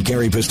concealed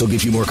carry pistol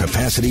gives you more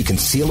capacity,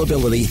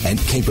 concealability, and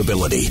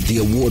capability. The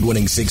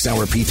award-winning Sig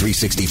Sauer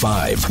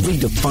P365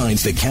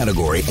 redefines the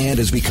category and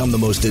has become the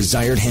most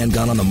desired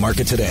handgun on the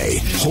market today.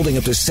 Holding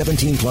up to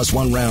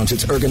 17+1 rounds,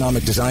 its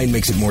ergonomic design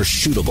makes it more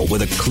shootable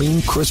with a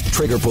clean, crisp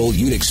trigger pull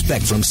you'd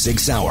expect from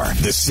Sig Sauer.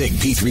 The Sig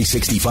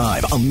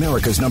P365,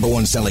 America's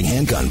 #1 selling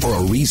handgun for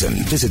a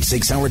reason. Visit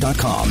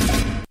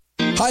SigSauer.com.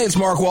 Hi, it's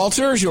Mark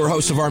Walters, your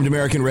host of Armed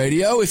American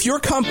Radio. If your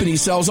company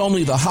sells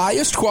only the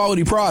highest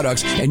quality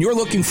products and you're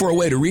looking for a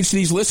way to reach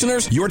these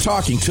listeners, you're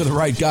talking to the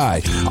right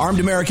guy. Armed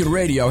American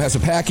Radio has a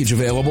package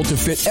available to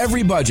fit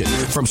every budget,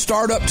 from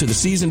startup to the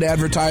seasoned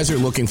advertiser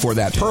looking for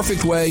that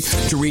perfect way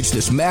to reach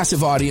this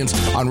massive audience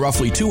on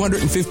roughly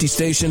 250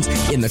 stations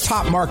in the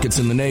top markets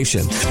in the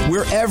nation.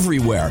 We're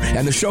everywhere,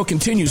 and the show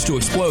continues to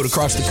explode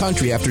across the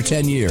country after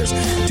 10 years.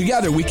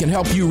 Together, we can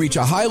help you reach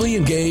a highly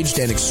engaged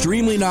and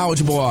extremely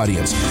knowledgeable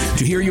audience.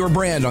 To hear your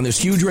brand on this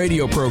huge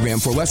radio program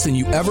for less than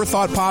you ever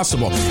thought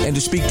possible and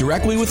to speak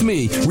directly with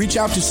me, reach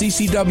out to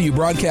CCW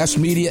Broadcast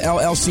Media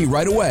LLC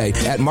right away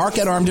at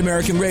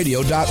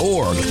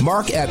mark@armedamericanradio.org.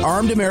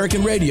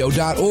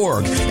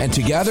 mark@armedamericanradio.org. And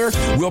together,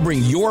 we'll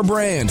bring your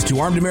brand to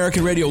Armed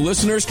American Radio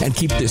listeners and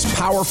keep this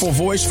powerful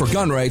voice for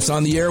gun rights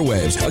on the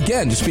airwaves.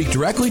 Again, to speak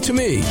directly to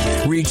me,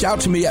 reach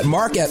out to me at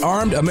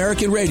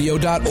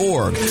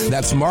mark@armedamericanradio.org.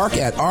 That's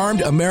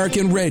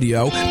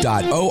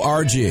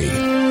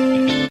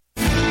mark@armedamericanradio.org.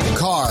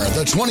 Car,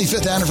 the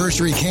 25th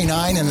anniversary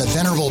K9 and the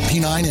venerable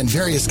P9 in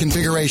various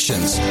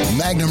configurations.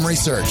 Magnum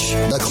Research,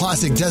 the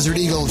classic Desert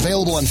Eagle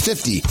available in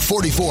 50,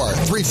 44,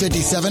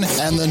 357,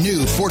 and the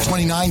new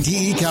 429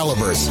 DE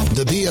calibers.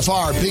 The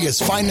BFR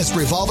biggest finest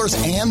revolvers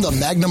and the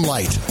Magnum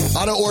Light.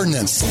 Auto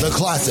Ordnance, the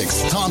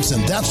classics.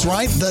 Thompson, that's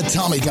right, the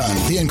Tommy gun,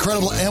 the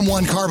incredible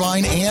M1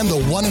 carbine, and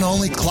the one and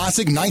only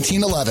classic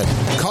 1911.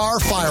 Car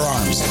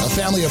Firearms, a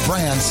family of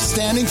brands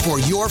standing for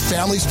your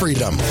family's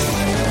freedom.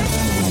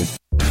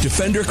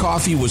 Defender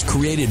Coffee was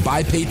created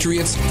by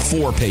patriots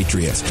for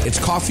patriots. It's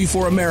coffee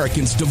for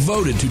Americans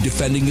devoted to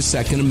defending the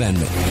Second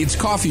Amendment. It's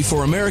coffee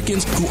for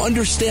Americans who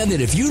understand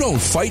that if you don't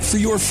fight for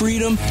your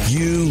freedom,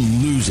 you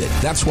lose it.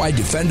 That's why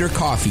Defender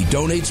Coffee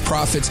donates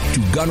profits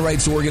to gun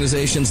rights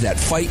organizations that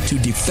fight to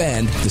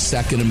defend the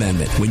Second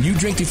Amendment. When you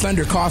drink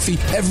Defender Coffee,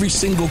 every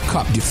single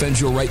cup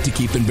defends your right to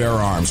keep and bear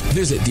arms.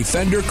 Visit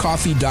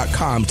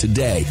DefenderCoffee.com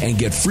today and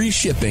get free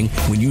shipping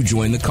when you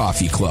join the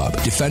coffee club.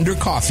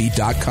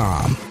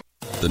 DefenderCoffee.com.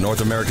 The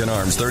North American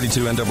Arms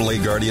 32 NAA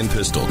Guardian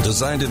pistol,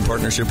 designed in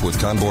partnership with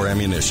Conbor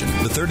Ammunition.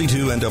 The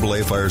 32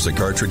 NAA fires a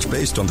cartridge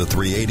based on the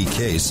 .380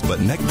 case,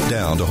 but necked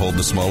down to hold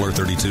the smaller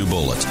 .32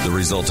 bullets. The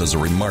result is a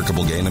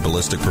remarkable gain in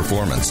ballistic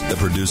performance that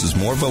produces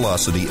more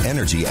velocity,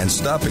 energy, and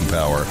stopping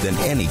power than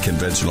any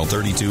conventional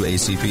 .32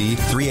 ACP,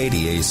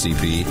 .380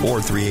 ACP,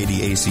 or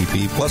 .380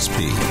 ACP plus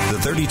P. The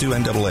 32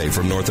 NAA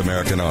from North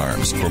American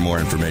Arms. For more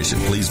information,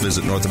 please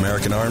visit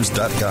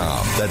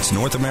NorthAmericanArms.com. That's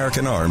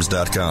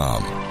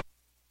NorthAmericanArms.com.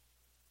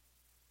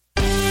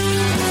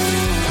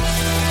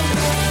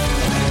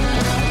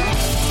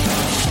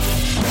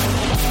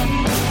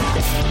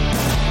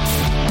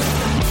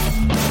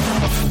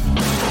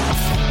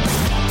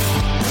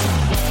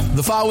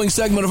 The following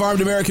segment of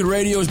Armed American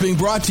Radio is being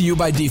brought to you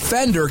by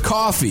Defender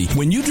Coffee.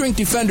 When you drink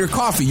Defender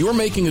Coffee, you're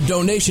making a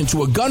donation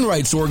to a gun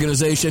rights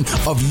organization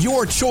of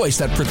your choice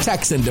that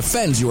protects and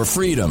defends your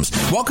freedoms.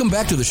 Welcome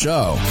back to the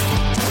show.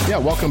 Yeah,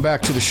 welcome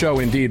back to the show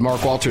indeed.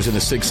 Mark Walters in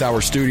the Sig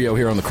Sauer studio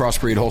here on the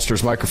Crossbreed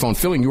Holsters microphone,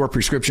 filling your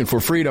prescription for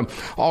freedom.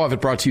 All of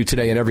it brought to you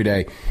today and every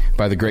day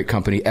by the great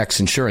company X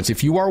Insurance.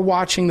 If you are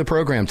watching the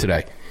program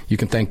today, you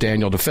can thank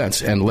Daniel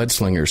Defense and Lead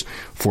Slingers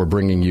for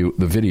bringing you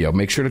the video.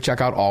 Make sure to check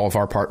out all of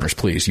our partners,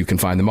 please. You can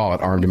find them all at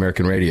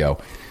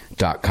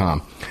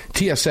armedamericanradio.com.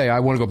 TSA,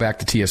 I want to go back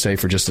to TSA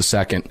for just a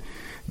second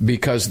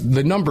because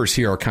the numbers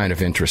here are kind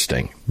of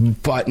interesting,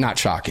 but not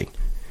shocking.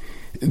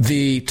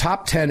 The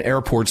top 10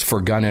 airports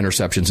for gun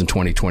interceptions in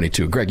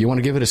 2022. Greg, you want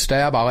to give it a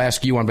stab? I'll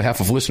ask you on behalf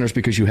of listeners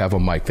because you have a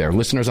mic there.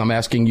 Listeners, I'm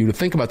asking you to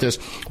think about this.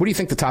 What do you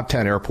think the top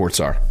 10 airports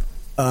are?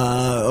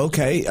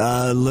 Okay.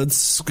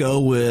 Let's go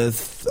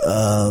with,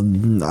 I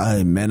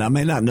may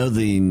not know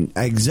the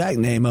exact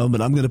name of,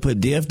 but I'm going to put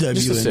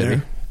DFW in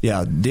there.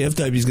 Yeah,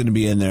 DFW is going to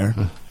be in there.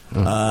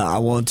 I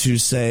want to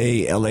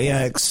say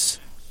LAX,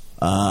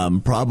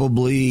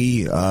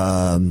 probably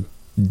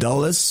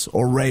Dulles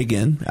or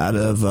Reagan out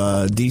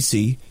of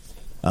D.C.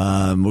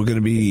 We're going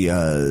to be,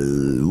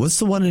 what's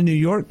the one in New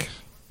York?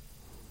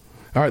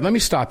 All right, let me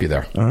stop you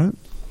there. All right.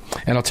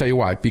 And I'll tell you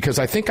why. Because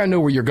I think I know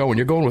where you're going.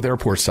 You're going with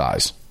airport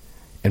size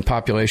and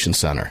population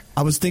center.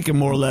 I was thinking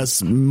more or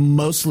less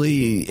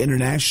mostly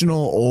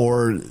international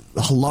or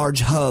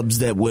large hubs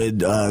that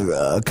would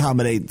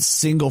accommodate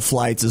single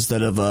flights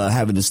instead of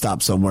having to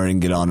stop somewhere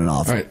and get on and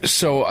off. All right,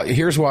 so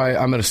here's why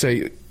I'm going to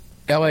say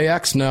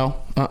LAX, no.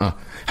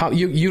 How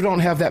you don't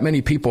have that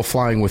many people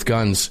flying with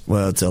guns.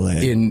 Well, it's LA.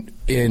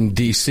 In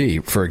D.C.,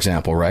 for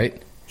example,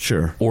 right?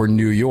 Sure. Or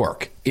New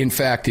York. In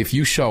fact, if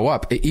you show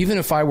up, even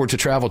if I were to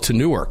travel to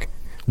Newark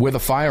with a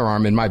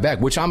firearm in my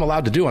bag, which I'm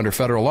allowed to do under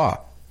federal law,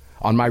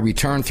 on my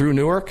return through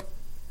Newark,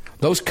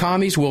 those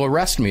commies will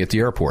arrest me at the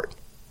airport.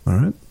 All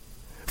right.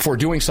 For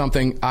doing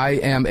something I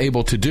am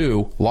able to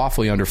do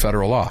lawfully under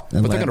federal law.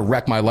 But they're going to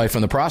wreck my life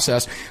in the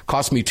process,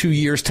 cost me 2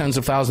 years, tens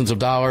of thousands of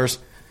dollars,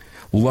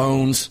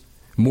 loans,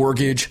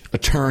 mortgage,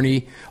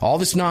 attorney, all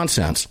this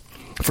nonsense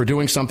for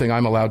doing something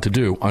I'm allowed to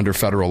do under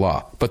federal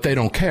law. But they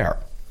don't care.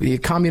 The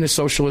communist,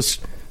 socialists,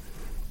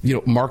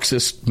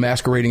 Marxists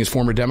masquerading as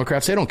former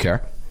Democrats, they don't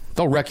care.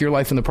 They'll wreck your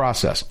life in the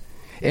process.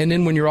 And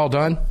then when you're all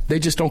done, they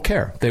just don't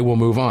care. They will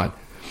move on.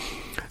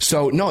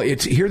 So, no,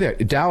 it's here. There,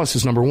 Dallas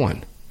is number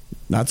one.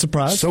 Not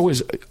surprised. So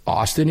is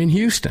Austin and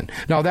Houston.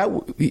 Now, that,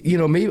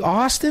 maybe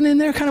Austin in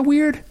there kind of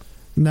weird.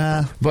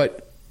 Nah.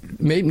 But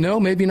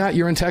maybe not.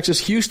 You're in Texas.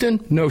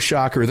 Houston, no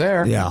shocker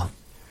there. Yeah.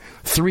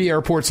 3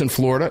 airports in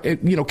Florida.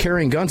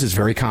 Carrying guns is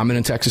very common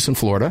in Texas and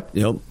Florida.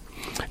 Yep.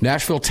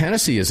 Nashville,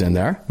 Tennessee is in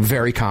there.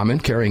 Very common,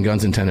 carrying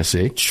guns in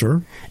Tennessee.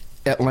 Sure.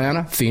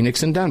 Atlanta,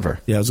 Phoenix, and Denver.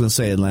 Yeah, I was going to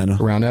say Atlanta.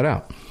 Round that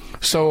out.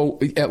 So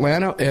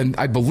Atlanta, and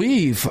I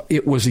believe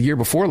it was the year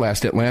before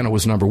last, Atlanta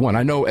was number one.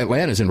 I know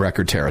Atlanta's in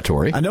record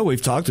territory. I know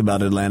we've talked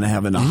about Atlanta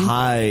having a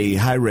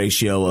high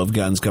ratio of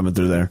guns coming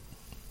through there.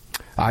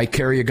 I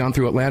carry a gun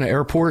through Atlanta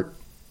Airport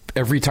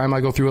every time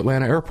I go through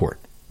Atlanta Airport,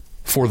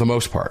 for the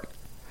most part.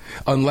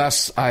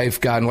 Unless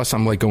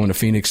I'm like going to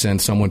Phoenix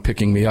and someone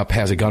picking me up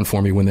has a gun for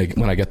me when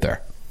I get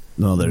there.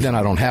 No, then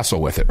I don't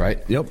hassle with it,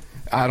 right? Yep.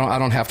 I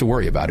don't have to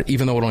worry about it,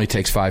 even though it only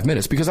takes 5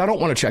 minutes, because I don't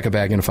want to check a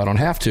bag in if I don't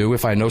have to,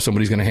 if I know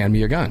somebody's going to hand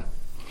me a gun.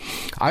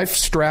 I've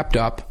strapped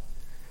up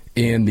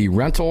in the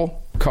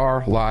rental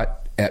car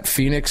lot at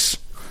Phoenix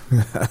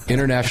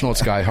International at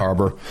Sky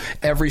Harbor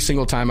every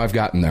single time I've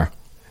gotten there.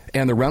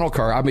 And the rental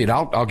car,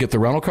 I'll get the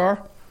rental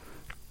car,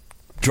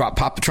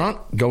 pop the trunk,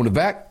 go in the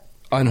back,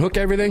 unhook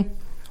everything,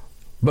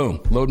 boom,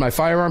 load my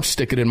firearm,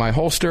 stick it in my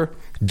holster,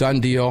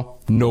 done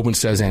deal, no one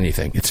says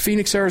anything. It's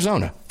Phoenix,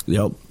 Arizona.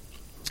 Yep.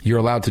 You're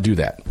allowed to do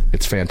that.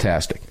 It's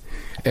fantastic.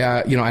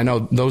 I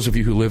know those of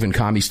you who live in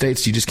commie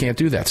states, you just can't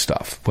do that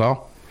stuff.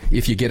 Well,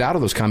 if you get out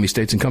of those commie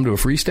states and come to a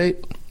free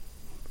state,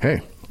 hey,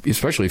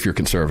 especially if you're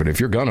conservative,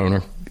 you're a gun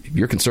owner,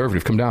 you're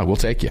conservative, come down, we'll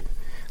take you.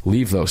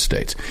 Leave those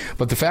states.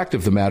 But the fact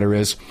of the matter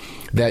is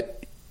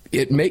that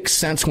it makes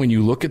sense when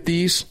you look at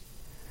these.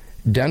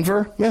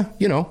 Denver,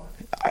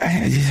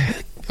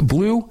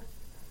 blue,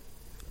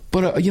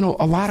 but,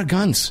 a lot of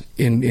guns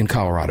in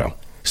Colorado.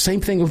 Same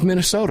thing with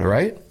Minnesota,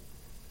 right?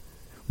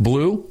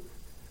 Blue,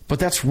 but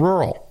that's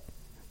rural,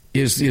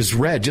 is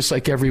red, just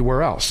like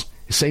everywhere else.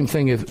 Same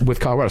thing with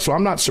Colorado. So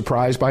I'm not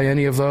surprised by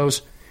any of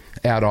those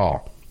at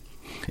all.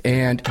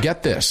 And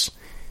get this,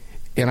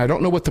 and I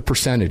don't know what the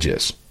percentage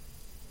is,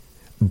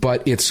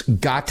 but it's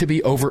got to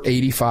be over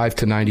 85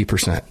 to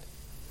 90%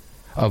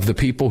 of the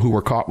people who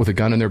were caught with a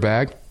gun in their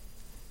bag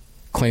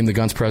claim the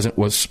gun's presence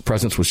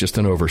was just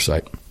an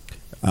oversight.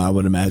 I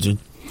would imagine.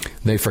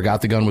 They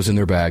forgot the gun was in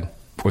their bag,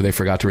 or they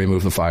forgot to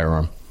remove the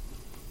firearm.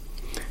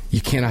 You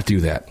cannot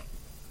do that.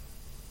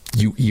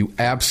 You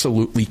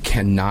absolutely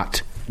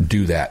cannot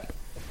do that.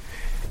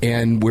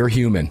 And we're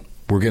human.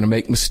 We're going to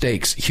make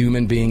mistakes.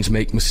 Human beings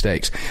make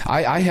mistakes.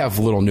 I have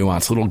little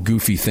nuance, little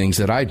goofy things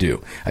that I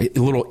do,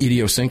 little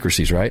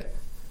idiosyncrasies, right?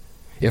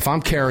 If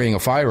I'm carrying a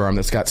firearm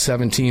that's got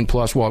 17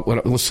 plus,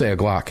 let's say a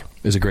Glock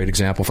is a great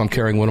example. If I'm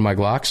carrying one of my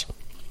Glocks,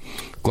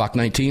 Glock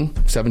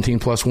 19, 17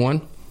 plus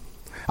 1,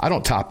 I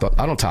don't top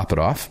it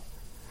off.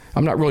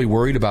 I'm not really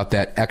worried about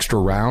that extra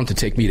round to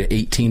take me to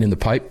 18 in the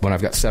pipe when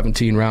I've got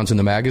 17 rounds in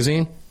the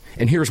magazine.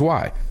 And here's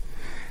why.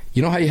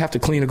 You know how you have to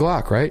clean a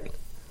Glock, right?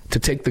 To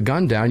take the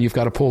gun down, you've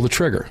got to pull the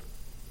trigger.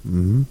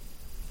 Mm-hmm.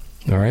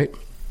 All right?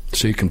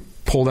 So you can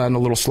pull down the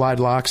little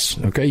slide locks.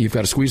 Okay? You've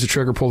got to squeeze the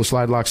trigger, pull the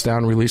slide locks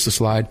down, release the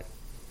slide.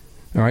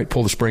 All right?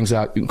 Pull the springs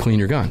out, you can clean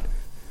your gun.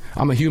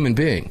 I'm a human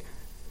being.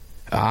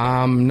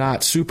 I'm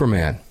not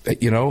Superman.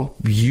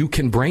 You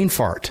can brain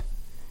fart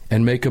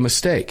and make a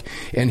mistake.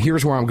 And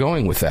here's where I'm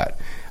going with that.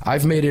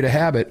 I've made it a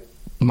habit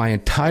my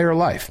entire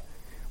life,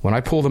 when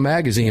I pull the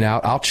magazine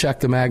out, I'll check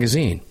the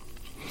magazine.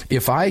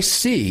 If I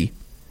see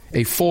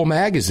a full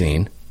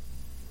magazine,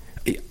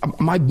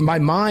 my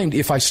mind,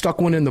 if I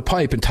stuck one in the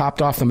pipe and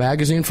topped off the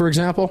magazine, for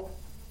example,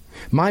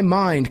 my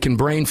mind can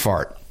brain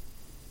fart.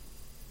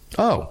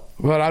 Oh,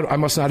 well, I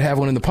must not have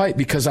one in the pipe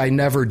because I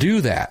never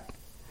do that.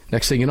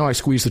 Next thing you know, I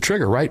squeeze the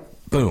trigger, right?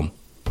 Boom.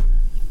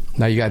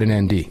 Now you got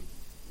an ND.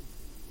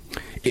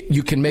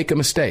 You can make a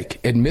mistake.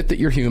 Admit that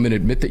you're human.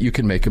 Admit that you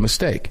can make a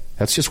mistake.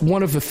 That's just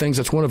one of the things.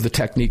 That's one of the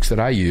techniques that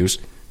I use.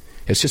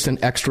 It's just an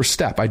extra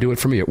step. I do it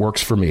for me. It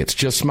works for me. It's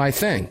just my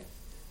thing.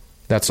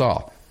 That's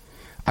all.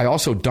 I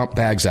also dump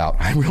bags out.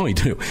 I really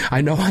do.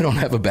 I know I don't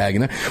have a bag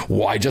in there.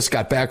 Well, I just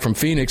got back from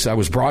Phoenix. I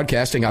was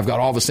broadcasting. I've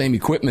got all the same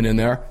equipment in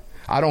there.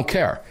 I don't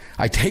care.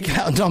 I take it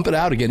out and dump it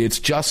out again. It's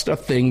just a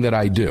thing that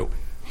I do.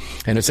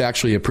 And it's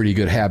actually a pretty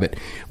good habit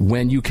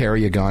when you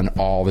carry a gun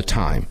all the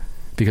time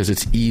because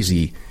it's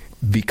easy,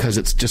 because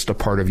it's just a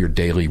part of your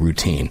daily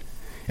routine.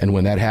 And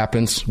when that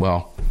happens,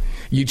 well,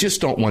 you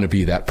just don't want to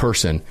be that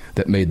person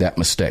that made that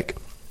mistake.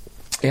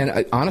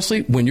 And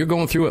honestly, when you're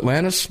going through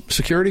Atlanta's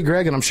security,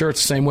 Greg, and I'm sure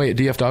it's the same way at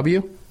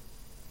DFW,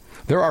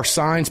 there are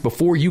signs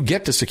before you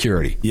get to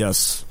security.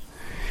 Yes.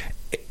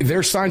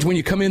 There's signs when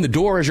you come in the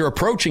door as you're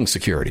approaching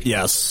security.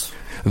 Yes.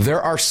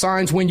 There are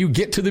signs when you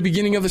get to the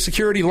beginning of the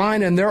security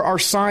line, and there are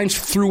signs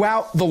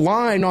throughout the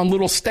line on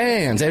little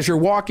stands as you're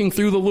walking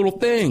through the little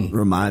thing.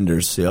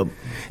 Reminders, yep.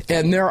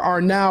 And there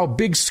are now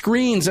big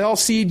screens,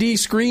 LCD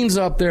screens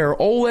up there,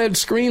 OLED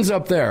screens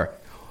up there,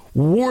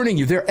 warning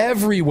you. They're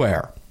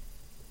everywhere.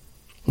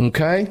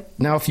 Okay?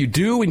 Now, if you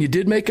do and you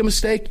did make a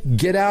mistake,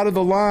 get out of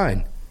the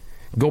line.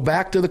 Go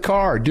back to the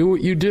car. Do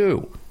what you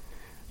do.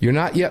 You're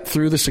not yet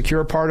through the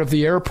secure part of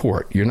the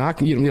airport. You're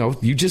not,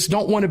 you just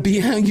don't want to be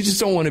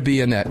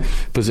in that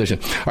position.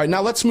 All right,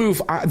 now let's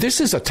move. This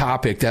is a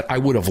topic that I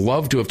would have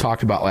loved to have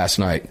talked about last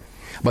night,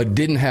 but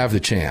didn't have the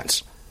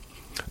chance.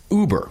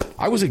 Uber.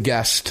 I was a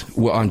guest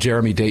on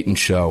Jeremy Dayton's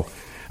show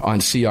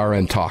on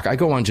CRN Talk. I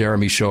go on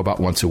Jeremy's show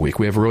about once a week.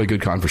 We have a really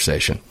good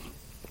conversation.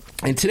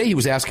 And today he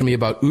was asking me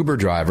about Uber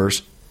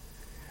drivers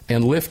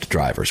and Lyft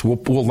drivers.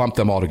 We'll lump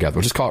them all together.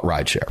 We'll just call it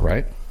rideshare,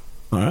 right?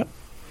 All right.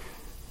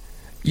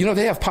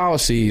 They have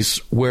policies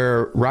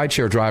where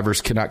rideshare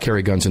drivers cannot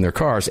carry guns in their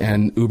cars,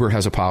 and Uber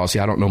has a policy.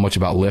 I don't know much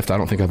about Lyft. I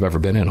don't think I've ever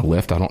been in a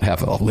Lyft. I don't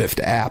have a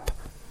Lyft app.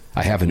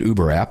 I have an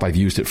Uber app. I've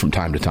used it from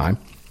time to time.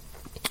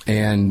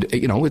 And,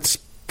 it's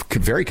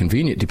very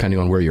convenient depending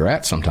on where you're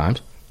at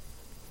sometimes.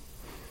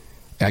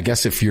 I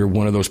guess if you're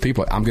one of those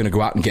people, I'm going to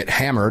go out and get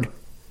hammered,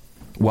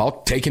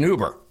 well, take an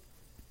Uber.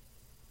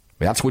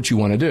 That's what you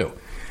want to do.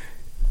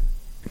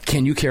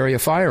 Can you carry a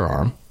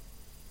firearm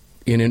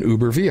in an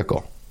Uber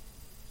vehicle?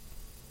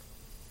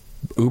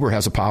 Uber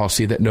has a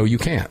policy that no, you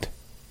can't.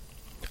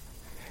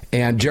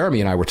 And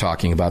Jeremy and I were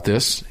talking about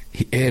this,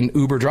 and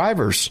Uber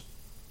drivers,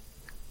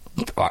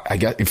 I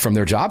guess from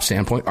their job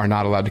standpoint, are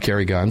not allowed to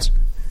carry guns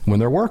when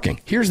they're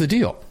working. Here's the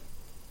deal.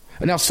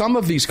 Now, some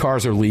of these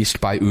cars are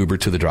leased by Uber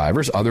to the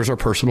drivers. Others are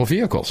personal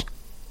vehicles.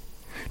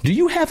 Do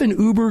you have an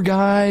Uber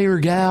guy or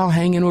gal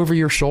hanging over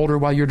your shoulder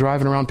while you're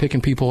driving around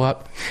picking people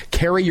up?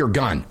 Carry your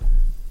gun.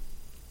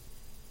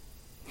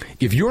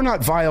 If you're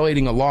not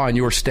violating a law in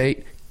your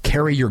state,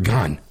 carry your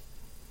gun.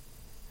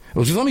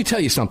 Well, just let me tell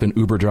you something,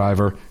 Uber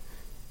driver.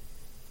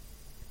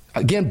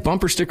 Again,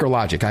 bumper sticker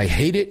logic. I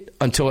hate it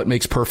until it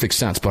makes perfect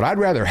sense. But I'd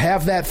rather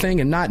have that thing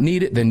and not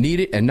need it than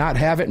need it and not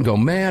have it and go,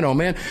 man, oh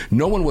man,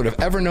 no one would have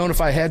ever known if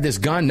I had this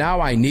gun.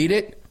 Now I need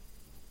it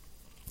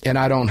and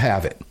I don't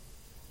have it.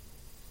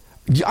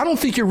 I don't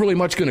think you're really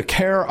much going to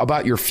care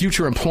about your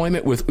future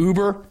employment with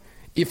Uber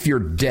if you're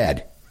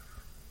dead.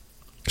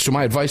 So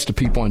my advice to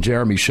people on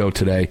Jeremy's show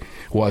today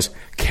was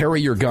carry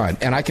your gun.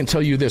 And I can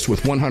tell you this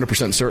with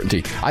 100%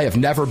 certainty. I have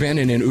never been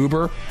in an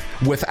Uber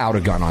without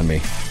a gun on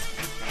me.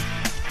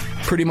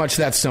 Pretty much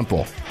that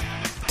simple.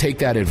 Take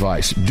that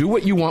advice. Do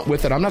what you want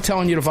with it. I'm not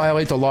telling you to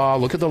violate the law.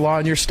 Look at the law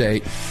in your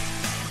state.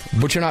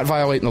 But you're not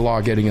violating the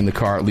law getting in the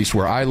car, at least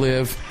where I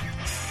live.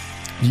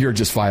 You're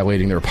just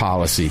violating their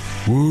policy.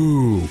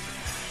 Woo!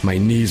 My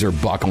knees are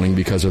buckling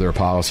because of their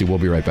policy. We'll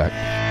be right back.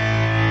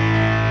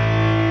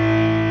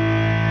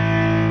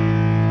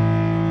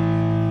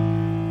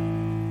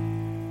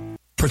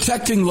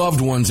 Protecting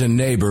loved ones and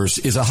neighbors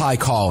is a high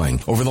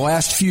calling. Over the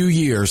last few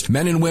years,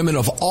 men and women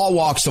of all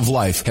walks of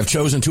life have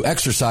chosen to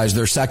exercise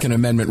their Second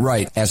Amendment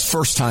right as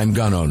first-time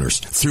gun owners.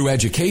 Through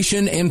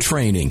education and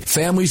training,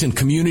 families and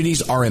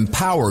communities are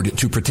empowered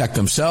to protect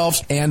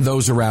themselves and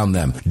those around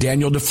them.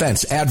 Daniel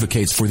Defense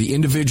advocates for the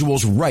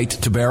individual's right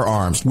to bear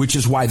arms, which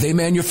is why they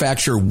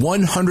manufacture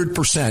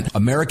 100%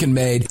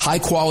 American-made,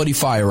 high-quality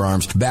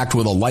firearms backed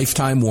with a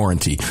lifetime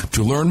warranty.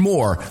 To learn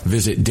more,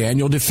 visit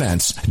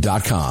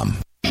DanielDefense.com.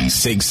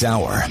 Sig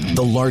Sauer,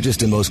 the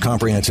largest and most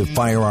comprehensive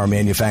firearm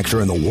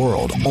manufacturer in the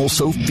world,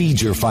 also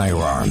feeds your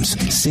firearms.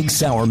 Sig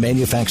Sauer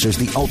manufactures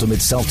the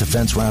ultimate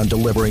self-defense round,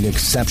 delivering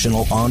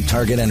exceptional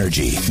on-target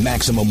energy,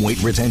 maximum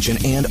weight retention,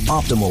 and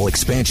optimal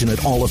expansion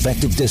at all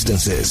effective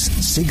distances.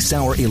 Sig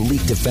Sauer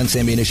Elite Defense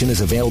ammunition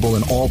is available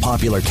in all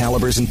popular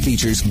calibers and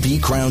features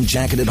V-Crown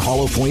jacketed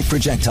hollow point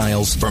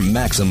projectiles for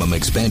maximum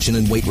expansion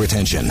and weight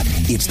retention.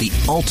 It's the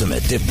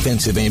ultimate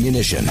defensive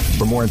ammunition.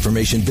 For more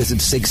information, visit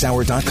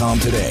SigSauer.com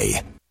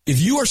today. If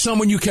you or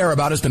someone you care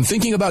about has been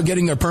thinking about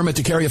getting their permit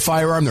to carry a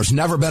firearm, there's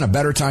never been a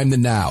better time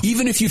than now.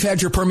 Even if you've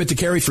had your permit to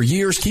carry for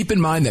years, keep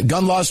in mind that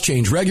gun laws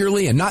change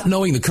regularly, and not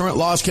knowing the current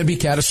laws can be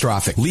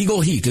catastrophic.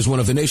 Legal Heat is one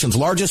of the nation's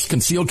largest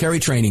concealed carry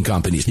training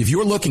companies. If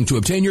you're looking to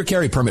obtain your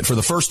carry permit for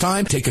the first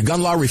time, take a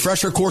gun law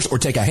refresher course or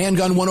take a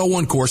handgun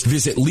 101 course,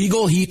 visit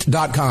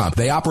LegalHeat.com.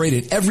 They operate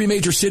in every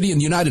major city in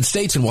the United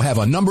States and will have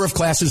a number of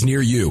classes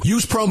near you.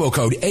 Use promo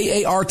code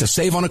AAR to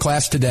save on a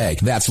class today.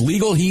 That's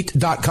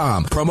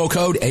LegalHeat.com. Promo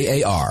code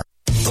AAR.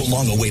 The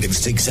long-awaited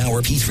Sig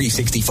Sauer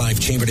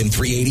P365 chambered in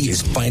 .380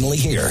 is finally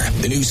here.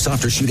 The new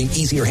softer shooting,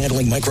 easier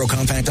handling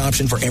micro-compact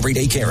option for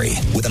everyday carry.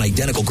 With an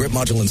identical grip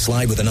module and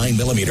slide with a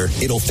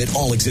 9mm, it'll fit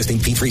all existing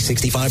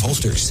P365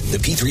 holsters. The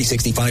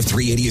P365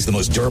 380 is the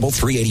most durable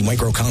 .380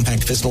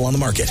 micro-compact pistol on the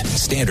market.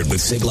 Standard with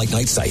SIG-like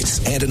night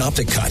sights and an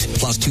optic cut,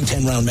 plus 2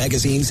 10-round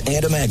magazines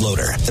and a mag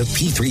loader. The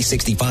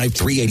P365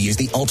 380 is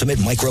the ultimate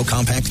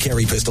micro-compact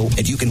carry pistol,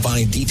 and you can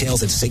find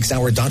details at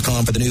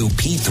SigSauer.com for the new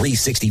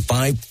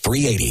P365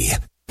 380.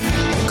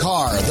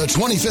 Car, the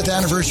 25th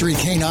anniversary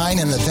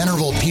K9 and the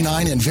venerable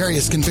P9 in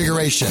various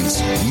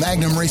configurations.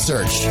 Magnum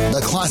Research,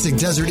 the classic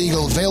Desert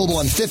Eagle available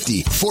in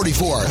 50,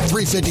 44,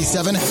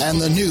 357, and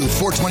the new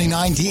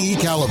 429 DE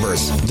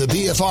calibers. The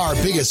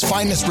BFR biggest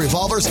finest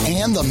revolvers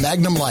and the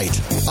Magnum Light.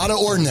 Auto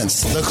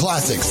Ordnance, the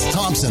classics.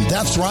 Thompson,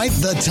 that's right,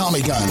 the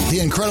Tommy gun, the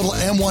incredible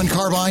M1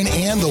 carbine,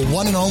 and the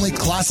one and only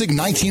classic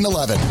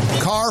 1911.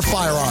 Car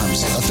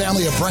Firearms, a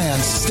family of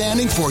brands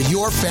standing for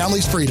your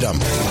family's freedom.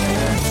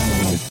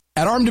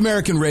 At Armed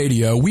American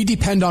Radio, we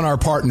depend on our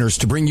partners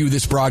to bring you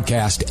this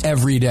broadcast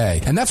every day.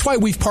 And that's why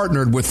we've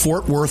partnered with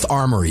Fort Worth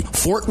Armory.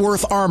 Fort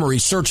Worth Armory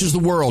searches the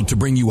world to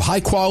bring you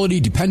high-quality,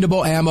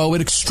 dependable ammo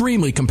at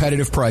extremely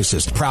competitive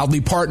prices.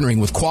 Proudly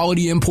partnering with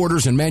quality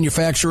importers and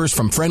manufacturers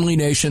from friendly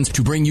nations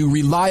to bring you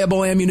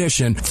reliable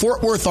ammunition,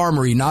 Fort Worth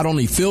Armory not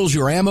only fills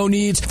your ammo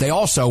needs, they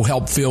also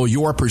help fill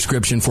your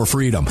prescription for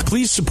freedom.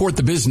 Please support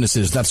the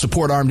businesses that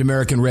support Armed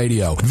American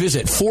Radio.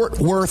 Visit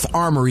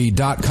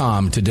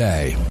FortWorthArmory.com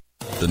today.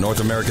 The North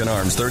American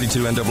Arms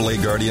 32 NAA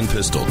Guardian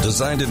pistol,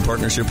 designed in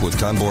partnership with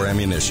Conbor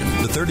Ammunition.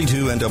 The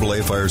 32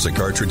 NAA fires a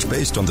cartridge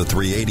based on the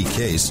 380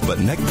 case, but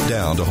necked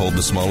down to hold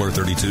the smaller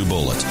 32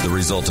 bullet. The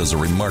result is a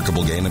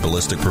remarkable gain in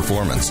ballistic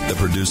performance that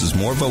produces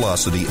more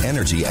velocity,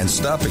 energy, and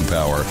stopping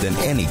power than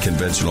any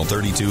conventional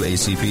 32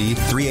 ACP,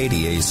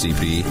 380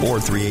 ACP, or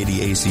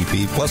 380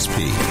 ACP plus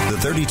P. The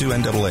 32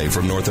 NAA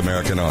from North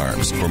American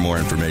Arms. For more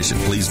information,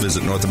 please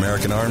visit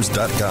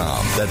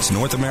NorthAmericanArms.com. That's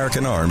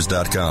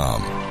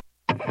NorthAmericanArms.com.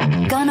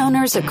 Gun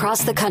owners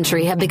across the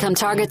country have become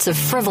targets of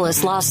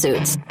frivolous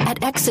lawsuits.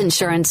 At X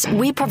Insurance,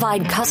 we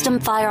provide custom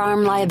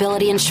firearm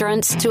liability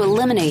insurance to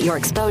eliminate your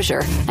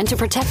exposure and to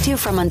protect you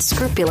from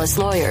unscrupulous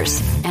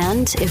lawyers.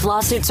 And if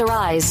lawsuits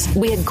arise,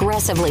 we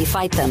aggressively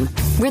fight them.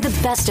 We're the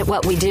best at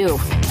what we do,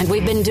 and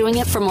we've been doing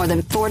it for more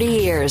than 40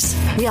 years.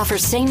 We offer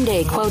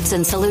same-day quotes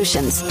and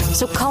solutions.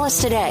 So call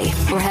us today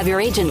or have your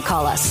agent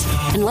call us,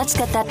 and let's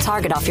get that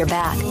target off your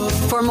back.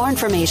 For more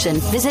information,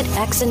 visit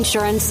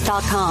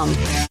xinsurance.com.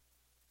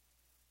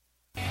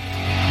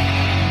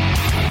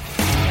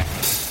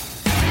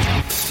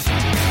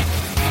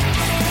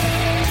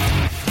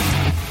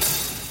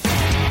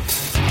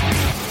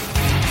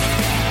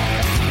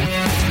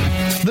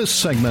 This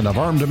segment of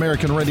Armed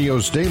American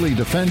Radio's Daily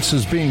Defense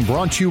is being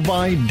brought to you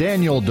by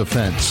Daniel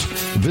Defense.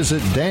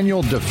 Visit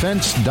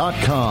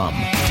DanielDefense.com.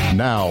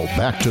 Now,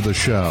 back to the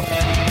show.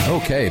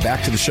 Okay,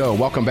 back to the show.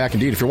 Welcome back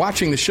indeed. If you're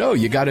watching the show,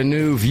 you got a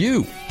new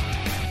view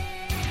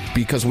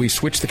because we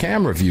switched the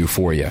camera view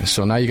for you.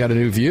 So now you got a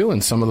new view,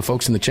 and some of the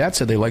folks in the chat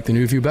said they like the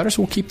new view better,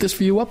 so we'll keep this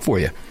view up for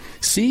you.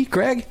 See,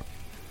 Greg?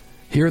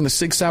 Here in the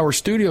Sig Sauer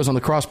studios on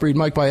the Crossbreed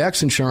Mic by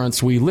X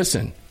Insurance, we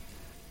listen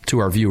to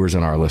our viewers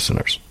and our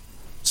listeners.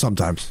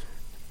 Sometimes.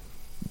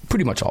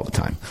 Pretty much all the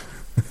time.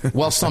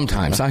 Well,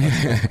 sometimes.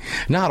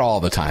 Not all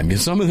the time.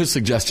 Some of the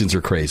suggestions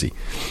are crazy.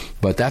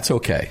 But that's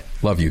okay.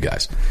 Love you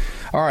guys.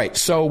 All right,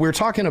 so we're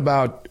talking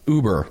about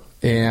Uber.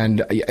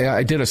 And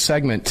I did a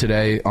segment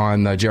today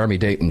on Jeremy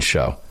Dayton's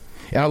show.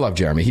 And I love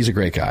Jeremy. He's a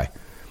great guy.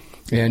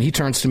 And he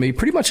turns to me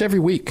pretty much every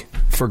week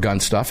for gun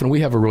stuff. And we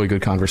have a really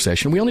good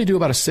conversation. We only do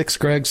about a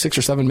 6 or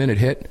 7 minute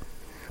hit.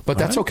 But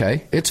that's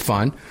okay. It's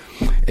fun.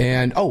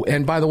 And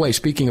by the way,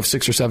 speaking of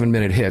 6 or 7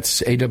 minute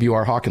hits,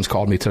 AWR Hawkins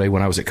called me today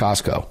when I was at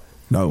Costco.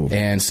 No.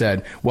 And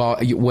said, well,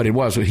 what it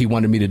was, he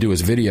wanted me to do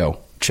his video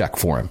check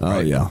for him. Oh,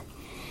 right? Yeah.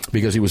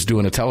 Because he was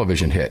doing a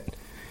television hit.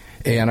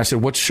 And I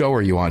said, what show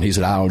are you on? He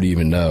said, I don't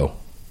even know.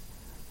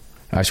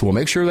 I said, well,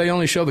 make sure they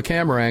only show the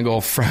camera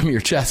angle from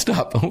your chest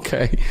up.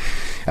 Okay.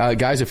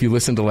 Guys, if you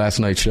listened to last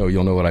night's show,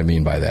 you'll know what I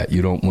mean by that.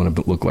 You don't want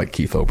to look like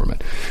Keith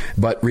Olbermann.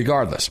 But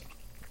regardless,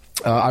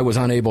 I was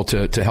unable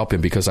to help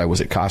him because I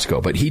was at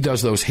Costco. But he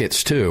does those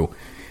hits, too.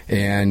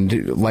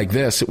 And like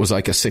this, it was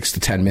like a 6 to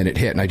 10 minute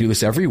hit. And I do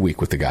this every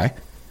week with the guy.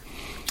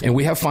 And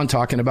we have fun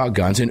talking about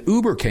guns. And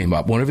Uber came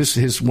up, one of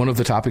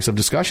the topics of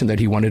discussion that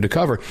he wanted to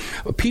cover.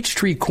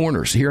 Peachtree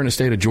Corners here in the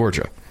state of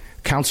Georgia.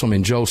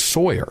 Councilman Joe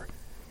Sawyer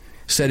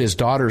said his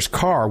daughter's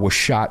car was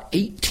shot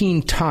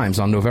 18 times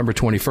on November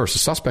 21st. The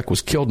suspect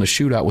was killed in a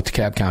shootout with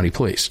DeKalb County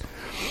Police.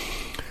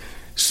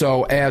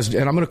 So and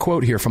I'm going to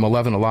quote here from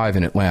 11 Alive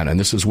in Atlanta, and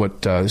this is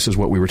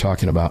what we were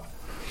talking about.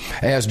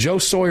 As Joe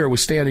Sawyer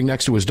was standing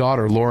next to his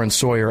daughter, Lauren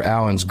Sawyer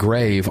Allen's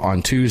grave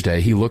on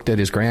Tuesday, he looked at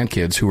his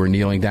grandkids who were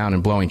kneeling down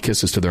and blowing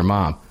kisses to their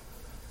mom.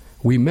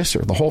 We miss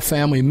her. The whole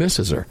family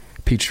misses her,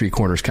 Peachtree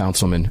Corners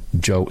Councilman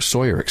Joe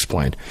Sawyer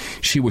explained.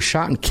 She was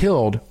shot and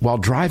killed while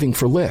driving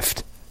for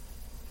Lyft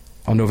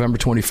on November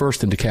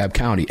 21st in DeKalb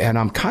County. And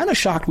I'm kind of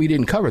shocked we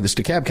didn't cover this.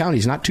 DeKalb County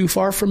is not too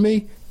far from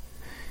me.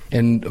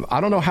 And I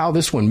don't know how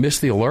this one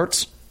missed the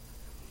alerts.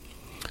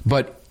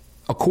 But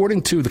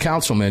according to the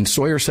councilman,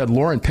 Sawyer said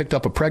Lauren picked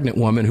up a pregnant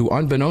woman who,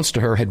 unbeknownst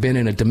to her, had been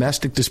in a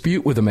domestic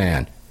dispute with a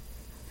man.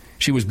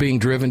 She was being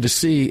driven to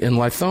sea in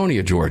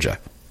Lithonia, Georgia.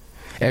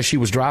 As she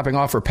was dropping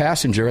off her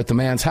passenger at the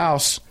man's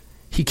house,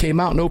 he came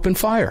out and opened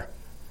fire.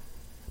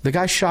 The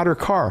guy shot her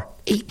car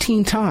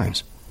 18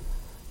 times.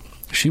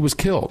 She was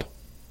killed.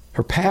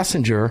 Her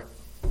passenger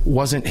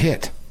wasn't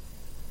hit.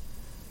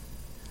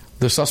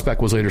 The suspect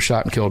was later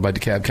shot and killed by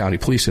DeKalb County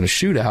Police in a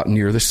shootout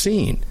near the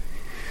scene.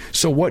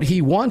 So what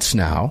he wants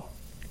now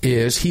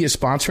is he is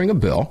sponsoring a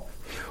bill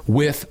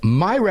with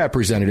my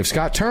representative,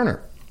 Scott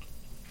Turner,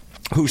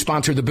 who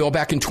sponsored the bill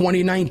back in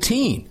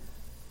 2019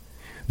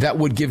 that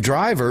would give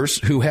drivers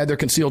who had their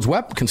concealed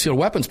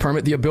weapons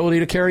permit the ability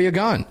to carry a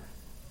gun.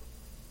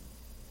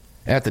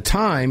 At the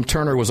time,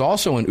 Turner was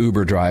also an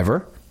Uber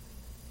driver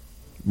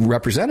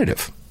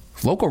representative.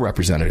 Local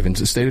representative in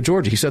the state of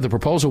Georgia. He said the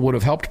proposal would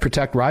have helped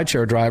protect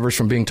rideshare drivers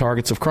from being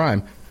targets of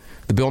crime.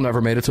 The bill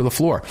never made it to the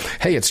floor.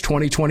 Hey, it's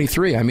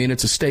 2023. I mean,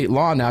 it's a state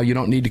law now. You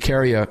don't need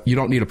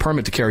a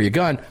permit to carry a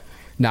gun.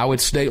 Now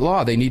it's state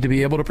law. They need to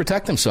be able to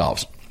protect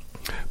themselves.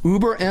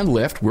 Uber and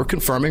Lyft, we're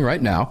confirming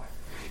right now,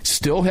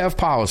 still have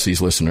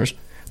policies, listeners,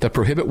 that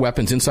prohibit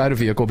weapons inside a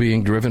vehicle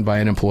being driven by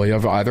an employee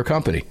of either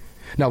company.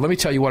 Now, let me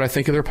tell you what I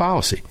think of their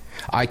policy.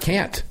 I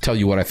can't tell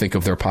you what I think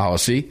of their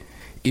policy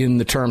in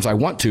the terms I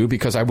want to,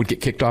 because I would get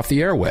kicked off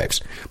the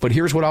airwaves. But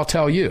here's what I'll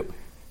tell you.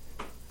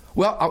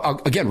 Well,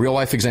 again, real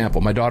life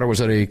example. My daughter was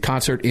at a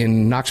concert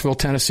in Knoxville,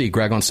 Tennessee,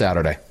 Greg, on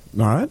Saturday.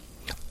 All right.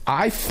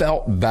 I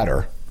felt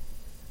better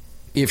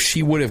if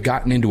she would have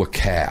gotten into a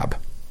cab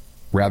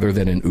rather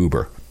than an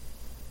Uber.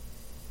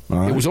 All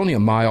right. It was only a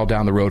mile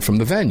down the road from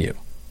the venue.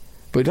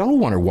 But I don't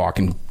want her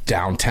walking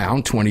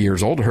downtown, 20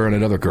 years old, her and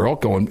another girl,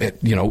 going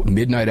at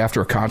midnight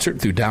after a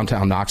concert through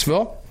downtown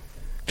Knoxville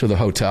to the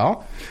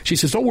hotel. She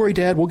says, don't worry,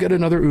 Dad, we'll get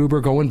another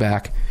Uber going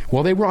back.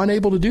 Well, they were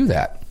unable to do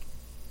that.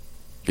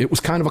 It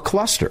was kind of a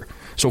cluster.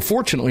 So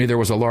fortunately, there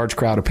was a large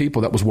crowd of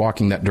people that was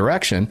walking that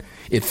direction.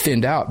 It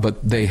thinned out,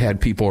 but they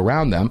had people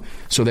around them,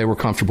 so they were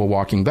comfortable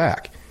walking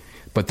back.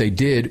 But they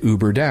did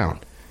Uber down.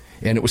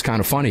 And it was kind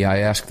of funny. I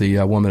asked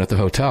the woman at the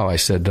hotel, I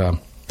said,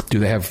 do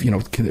they have,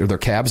 are there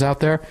cabs out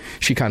there?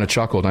 She kind of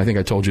chuckled, and I think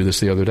I told you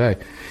this the other day.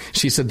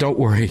 She said, don't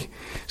worry,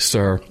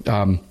 sir.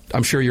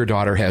 I'm sure your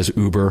daughter has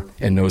Uber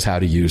and knows how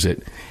to use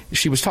it.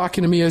 She was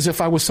talking to me as if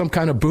I was some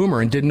kind of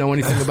boomer and didn't know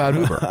anything about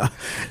Uber.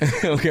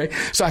 Okay?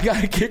 So I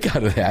got a kick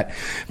out of that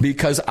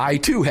because I,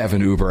 too, have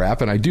an Uber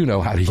app, and I do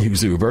know how to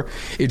use Uber.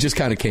 It just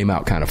kind of came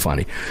out kind of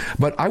funny.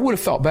 But I would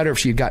have felt better if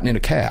she had gotten in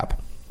a cab.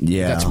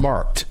 Yeah. That's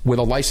marked with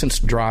a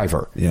licensed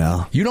driver.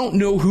 Yeah. You don't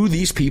know who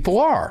these people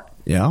are.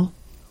 Yeah.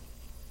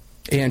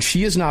 And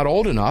she is not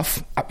old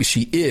enough.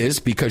 She is,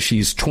 because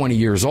she's 20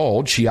 years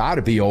old. She ought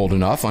to be old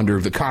enough under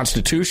the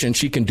Constitution.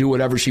 She can do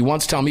whatever she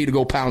wants. Tell me to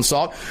go pound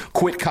salt,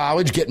 quit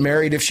college, get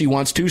married if she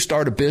wants to,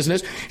 start a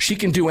business. She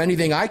can do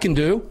anything I can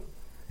do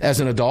as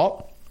an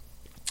adult.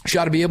 She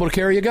ought to be able to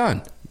carry a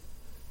gun.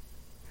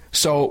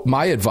 So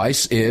my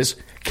advice is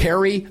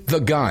carry the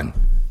gun.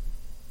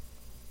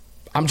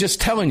 I'm just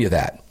telling you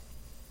that.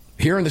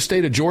 Here in the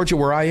state of Georgia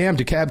where I am,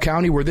 DeKalb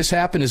County, where this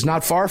happened, is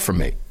not far from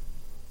me.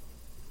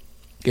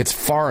 It's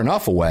far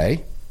enough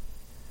away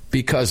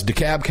because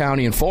DeKalb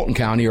County and Fulton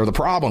County are the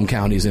problem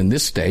counties in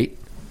this state.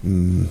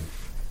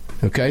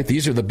 Okay?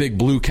 These are the big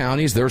blue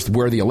counties. There's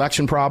where the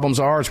election problems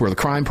are. It's where the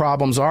crime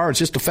problems are. It's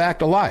just a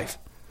fact of life.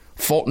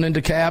 Fulton and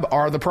DeKalb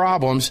are the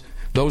problems.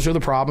 Those are the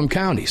problem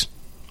counties.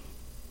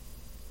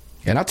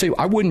 And I'll tell you,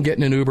 I wouldn't get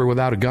in an Uber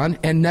without a gun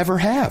and never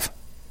have.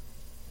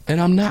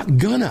 And I'm not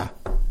gonna.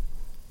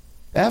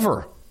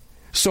 Ever.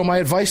 So my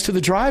advice to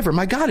the driver,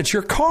 my God, it's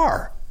your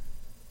car.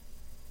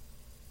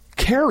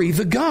 Carry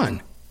the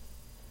gun.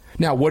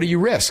 Now, what do you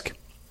risk?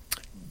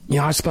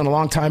 I spent a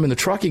long time in the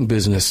trucking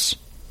business,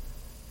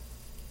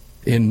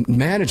 in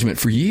management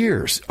for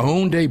years,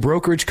 owned a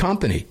brokerage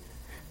company.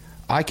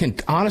 I can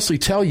honestly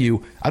tell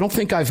you, I don't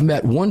think I've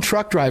met one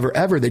truck driver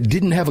ever that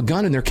didn't have a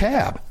gun in their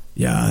cab.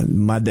 Yeah,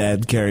 my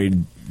dad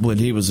carried when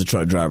he was a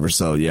truck driver,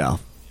 so yeah.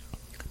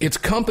 It's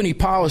company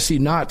policy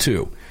not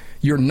to.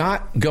 You're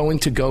not going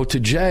to go to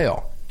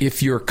jail.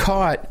 If you're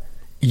caught,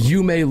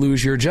 you may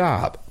lose your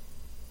job.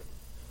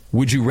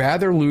 Would you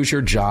rather lose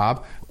your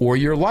job or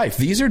your life?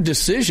 These are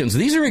decisions.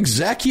 These are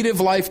executive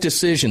life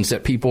decisions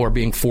that people are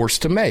being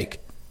forced to make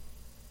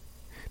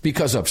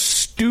because of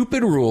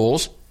stupid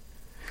rules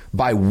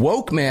by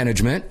woke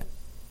management.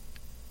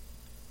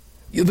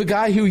 The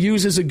guy who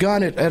uses a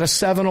gun at a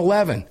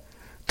 7-Eleven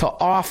to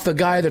off the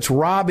guy that's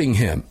robbing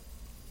him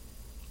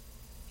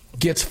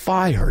gets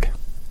fired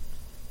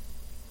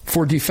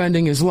for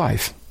defending his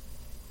life.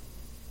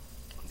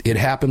 It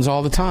happens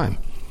all the time.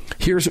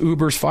 Here's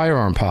Uber's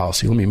firearm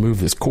policy. Let me move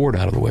this cord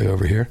out of the way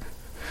over here.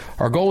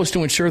 Our goal is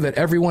to ensure that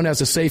everyone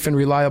has a safe and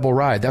reliable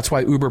ride. That's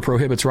why Uber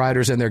prohibits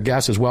riders and their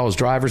guests, as well as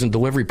drivers and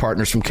delivery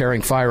partners, from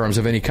carrying firearms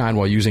of any kind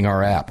while using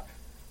our app.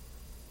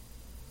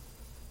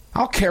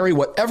 I'll carry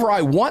whatever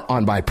I want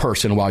on my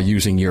person while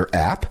using your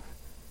app,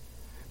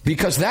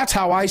 because that's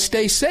how I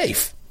stay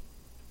safe.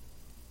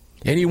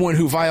 Anyone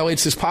who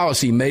violates this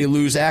policy may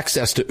lose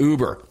access to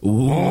Uber.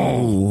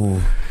 Ooh.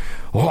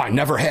 Oh, I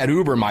never had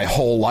Uber my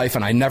whole life,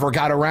 and I never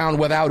got around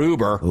without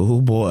Uber.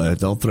 Oh, boy,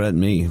 don't threaten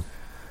me.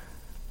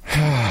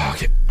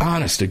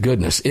 Honest to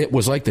goodness, it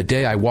was like the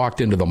day I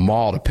walked into the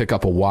mall to pick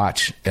up a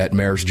watch at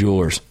Mayer's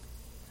Jewelers.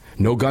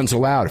 No guns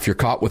allowed. If you're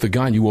caught with a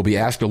gun, you will be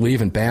asked to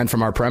leave and banned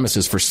from our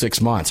premises for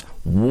 6 months.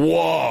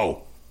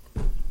 Whoa!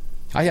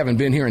 I haven't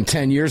been here in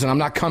 10 years, and I'm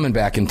not coming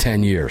back in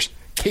 10 years.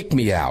 Kick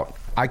me out.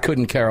 I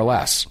couldn't care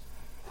less.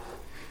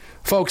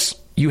 Folks,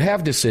 you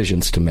have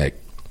decisions to make.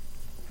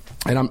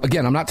 And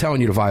I'm not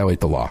telling you to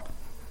violate the law.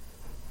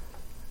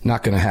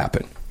 Not going to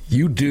happen.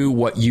 You do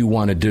what you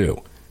want to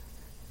do.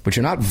 But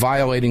you're not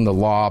violating the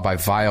law by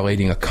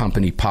violating a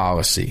company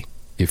policy.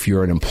 If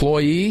you're an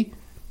employee,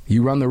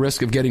 you run the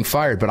risk of getting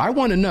fired. But I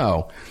want to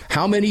know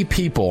how many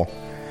people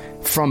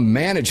from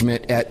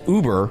management at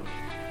Uber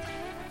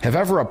have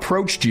ever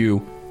approached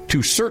you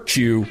to search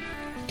you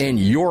in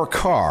your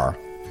car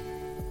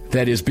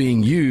that is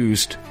being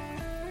used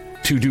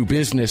to do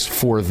business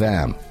for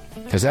them.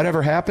 Has that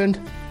ever happened?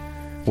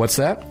 What's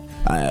that?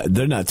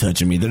 They're not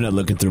touching me. They're not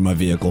looking through my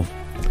vehicle.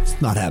 It's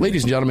not happening.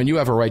 Ladies and gentlemen, you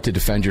have a right to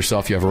defend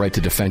yourself. You have a right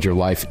to defend your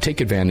life. Take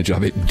advantage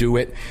of it. Do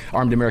it.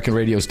 Armed American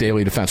Radio's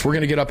Daily Defense. We're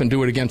going to get up and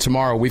do it again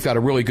tomorrow. We've got a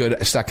really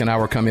good second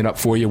hour coming up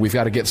for you. We've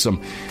got to get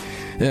some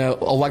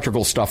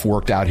electrical stuff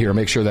worked out here.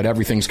 Make sure that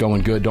everything's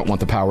going good. Don't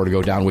want the power to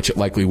go down, which it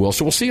likely will.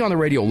 So we'll see you on the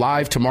radio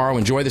live tomorrow.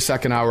 Enjoy the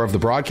second hour of the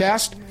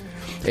broadcast.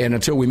 And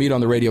until we meet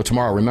on the radio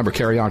tomorrow, remember,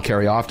 carry on,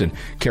 carry often,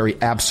 carry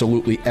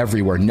absolutely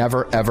everywhere.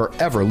 Never, ever,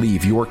 ever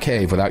leave your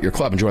cave without your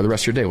club. Enjoy the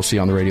rest of your day. We'll see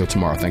you on the radio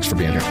tomorrow. Thanks for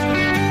being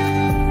here.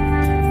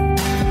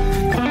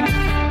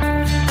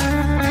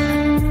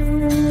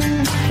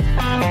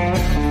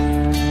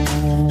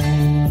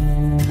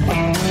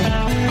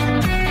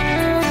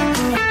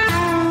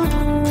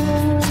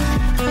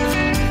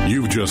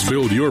 Just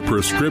filled your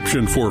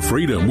prescription for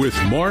freedom with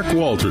Mark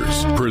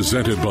Walters,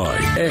 presented by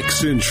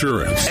X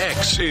Insurance.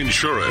 X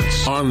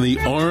Insurance on the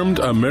Armed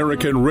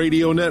American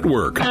Radio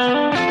Network.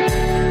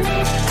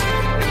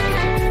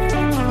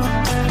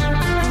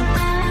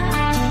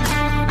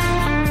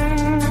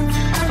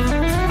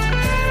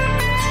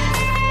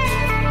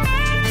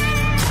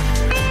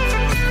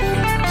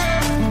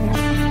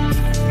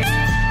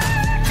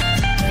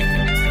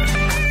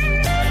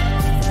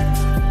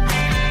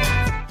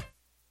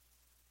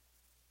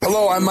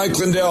 Hello, I'm Mike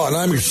Lindell, and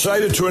I'm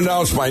excited to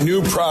announce my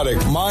new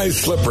product, My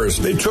Slippers.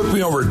 They took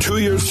me over 2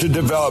 years to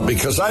develop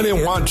because I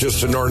didn't want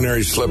just an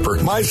ordinary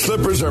slipper. My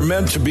slippers are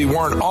meant to be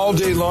worn all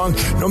day long,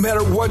 no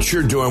matter what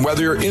you're doing,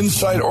 whether you're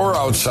inside or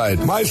outside.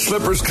 My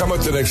slippers come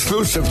with an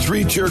exclusive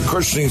 3-tier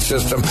cushioning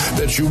system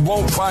that you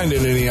won't find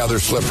in any other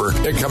slipper.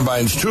 It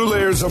combines 2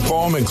 layers of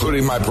foam,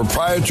 including my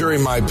proprietary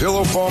My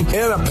Pillow foam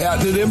and a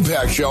patented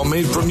impact gel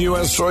made from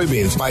U.S.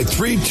 soybeans. My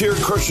 3-tier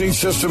cushioning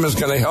system is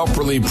going to help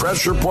relieve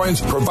pressure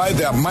points, provide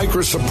that micro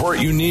support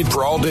you need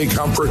for all-day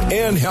comfort,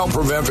 and help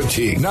prevent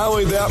fatigue. Not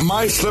only that,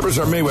 my slippers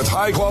are made with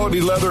high-quality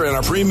leather and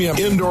a premium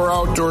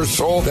indoor-outdoor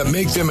sole that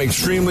make them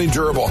extremely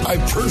durable. I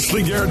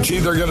personally guarantee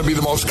they're going to be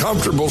the most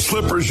comfortable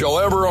slippers you'll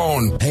ever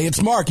own. Hey,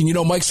 it's Mark, and you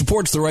know Mike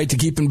supports the right to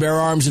keep and bear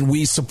arms, and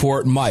we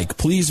support Mike.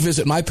 Please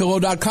visit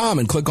MyPillow.com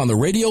and click on the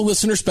radio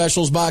listener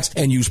specials box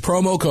and use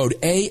promo code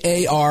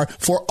AAR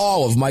for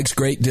all of Mike's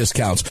great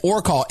discounts.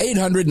 Or call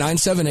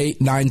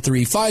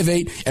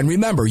 800-978-9358, and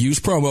remember,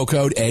 use promo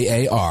code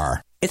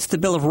AAR. It's the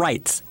Bill of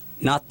Rights,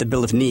 not the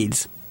Bill of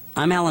Needs.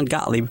 I'm Alan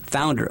Gottlieb,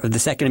 founder of the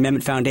Second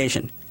Amendment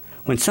Foundation.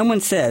 When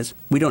someone says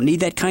we don't need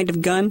that kind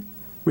of gun,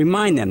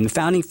 remind them the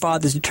Founding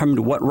Fathers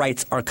determined what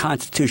rights our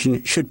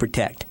Constitution should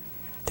protect.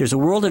 There's a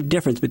world of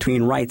difference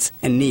between rights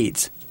and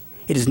needs.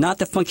 It is not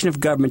the function of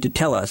government to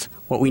tell us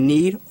what we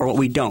need or what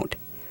we don't.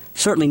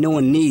 Certainly no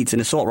one needs an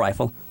assault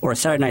rifle or a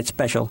Saturday night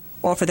special,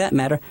 or for that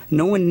matter,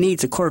 no one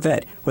needs a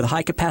Corvette with a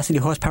high-capacity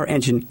horsepower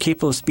engine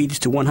capable of speeds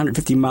to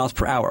 150 miles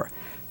per hour.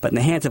 But in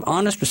the hands of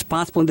honest,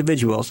 responsible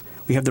individuals,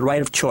 we have the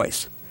right of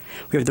choice.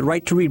 We have the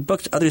right to read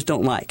books others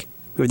don't like.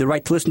 We have the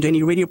right to listen to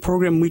any radio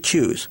program we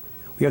choose.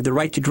 We have the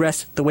right to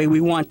dress the way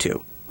we want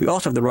to. We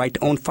also have the right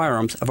to own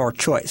firearms of our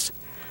choice.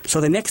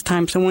 So the next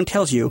time someone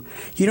tells you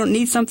you don't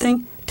need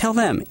something, tell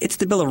them it's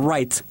the Bill of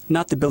Rights,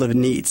 not the Bill of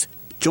Needs.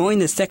 Join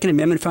the Second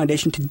Amendment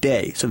Foundation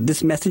today so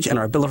this message and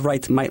our Bill of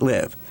Rights might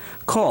live.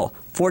 Call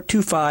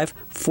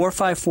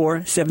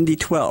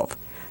 425-454-7012.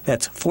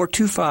 That's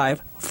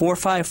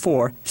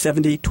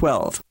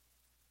 425-454-7012.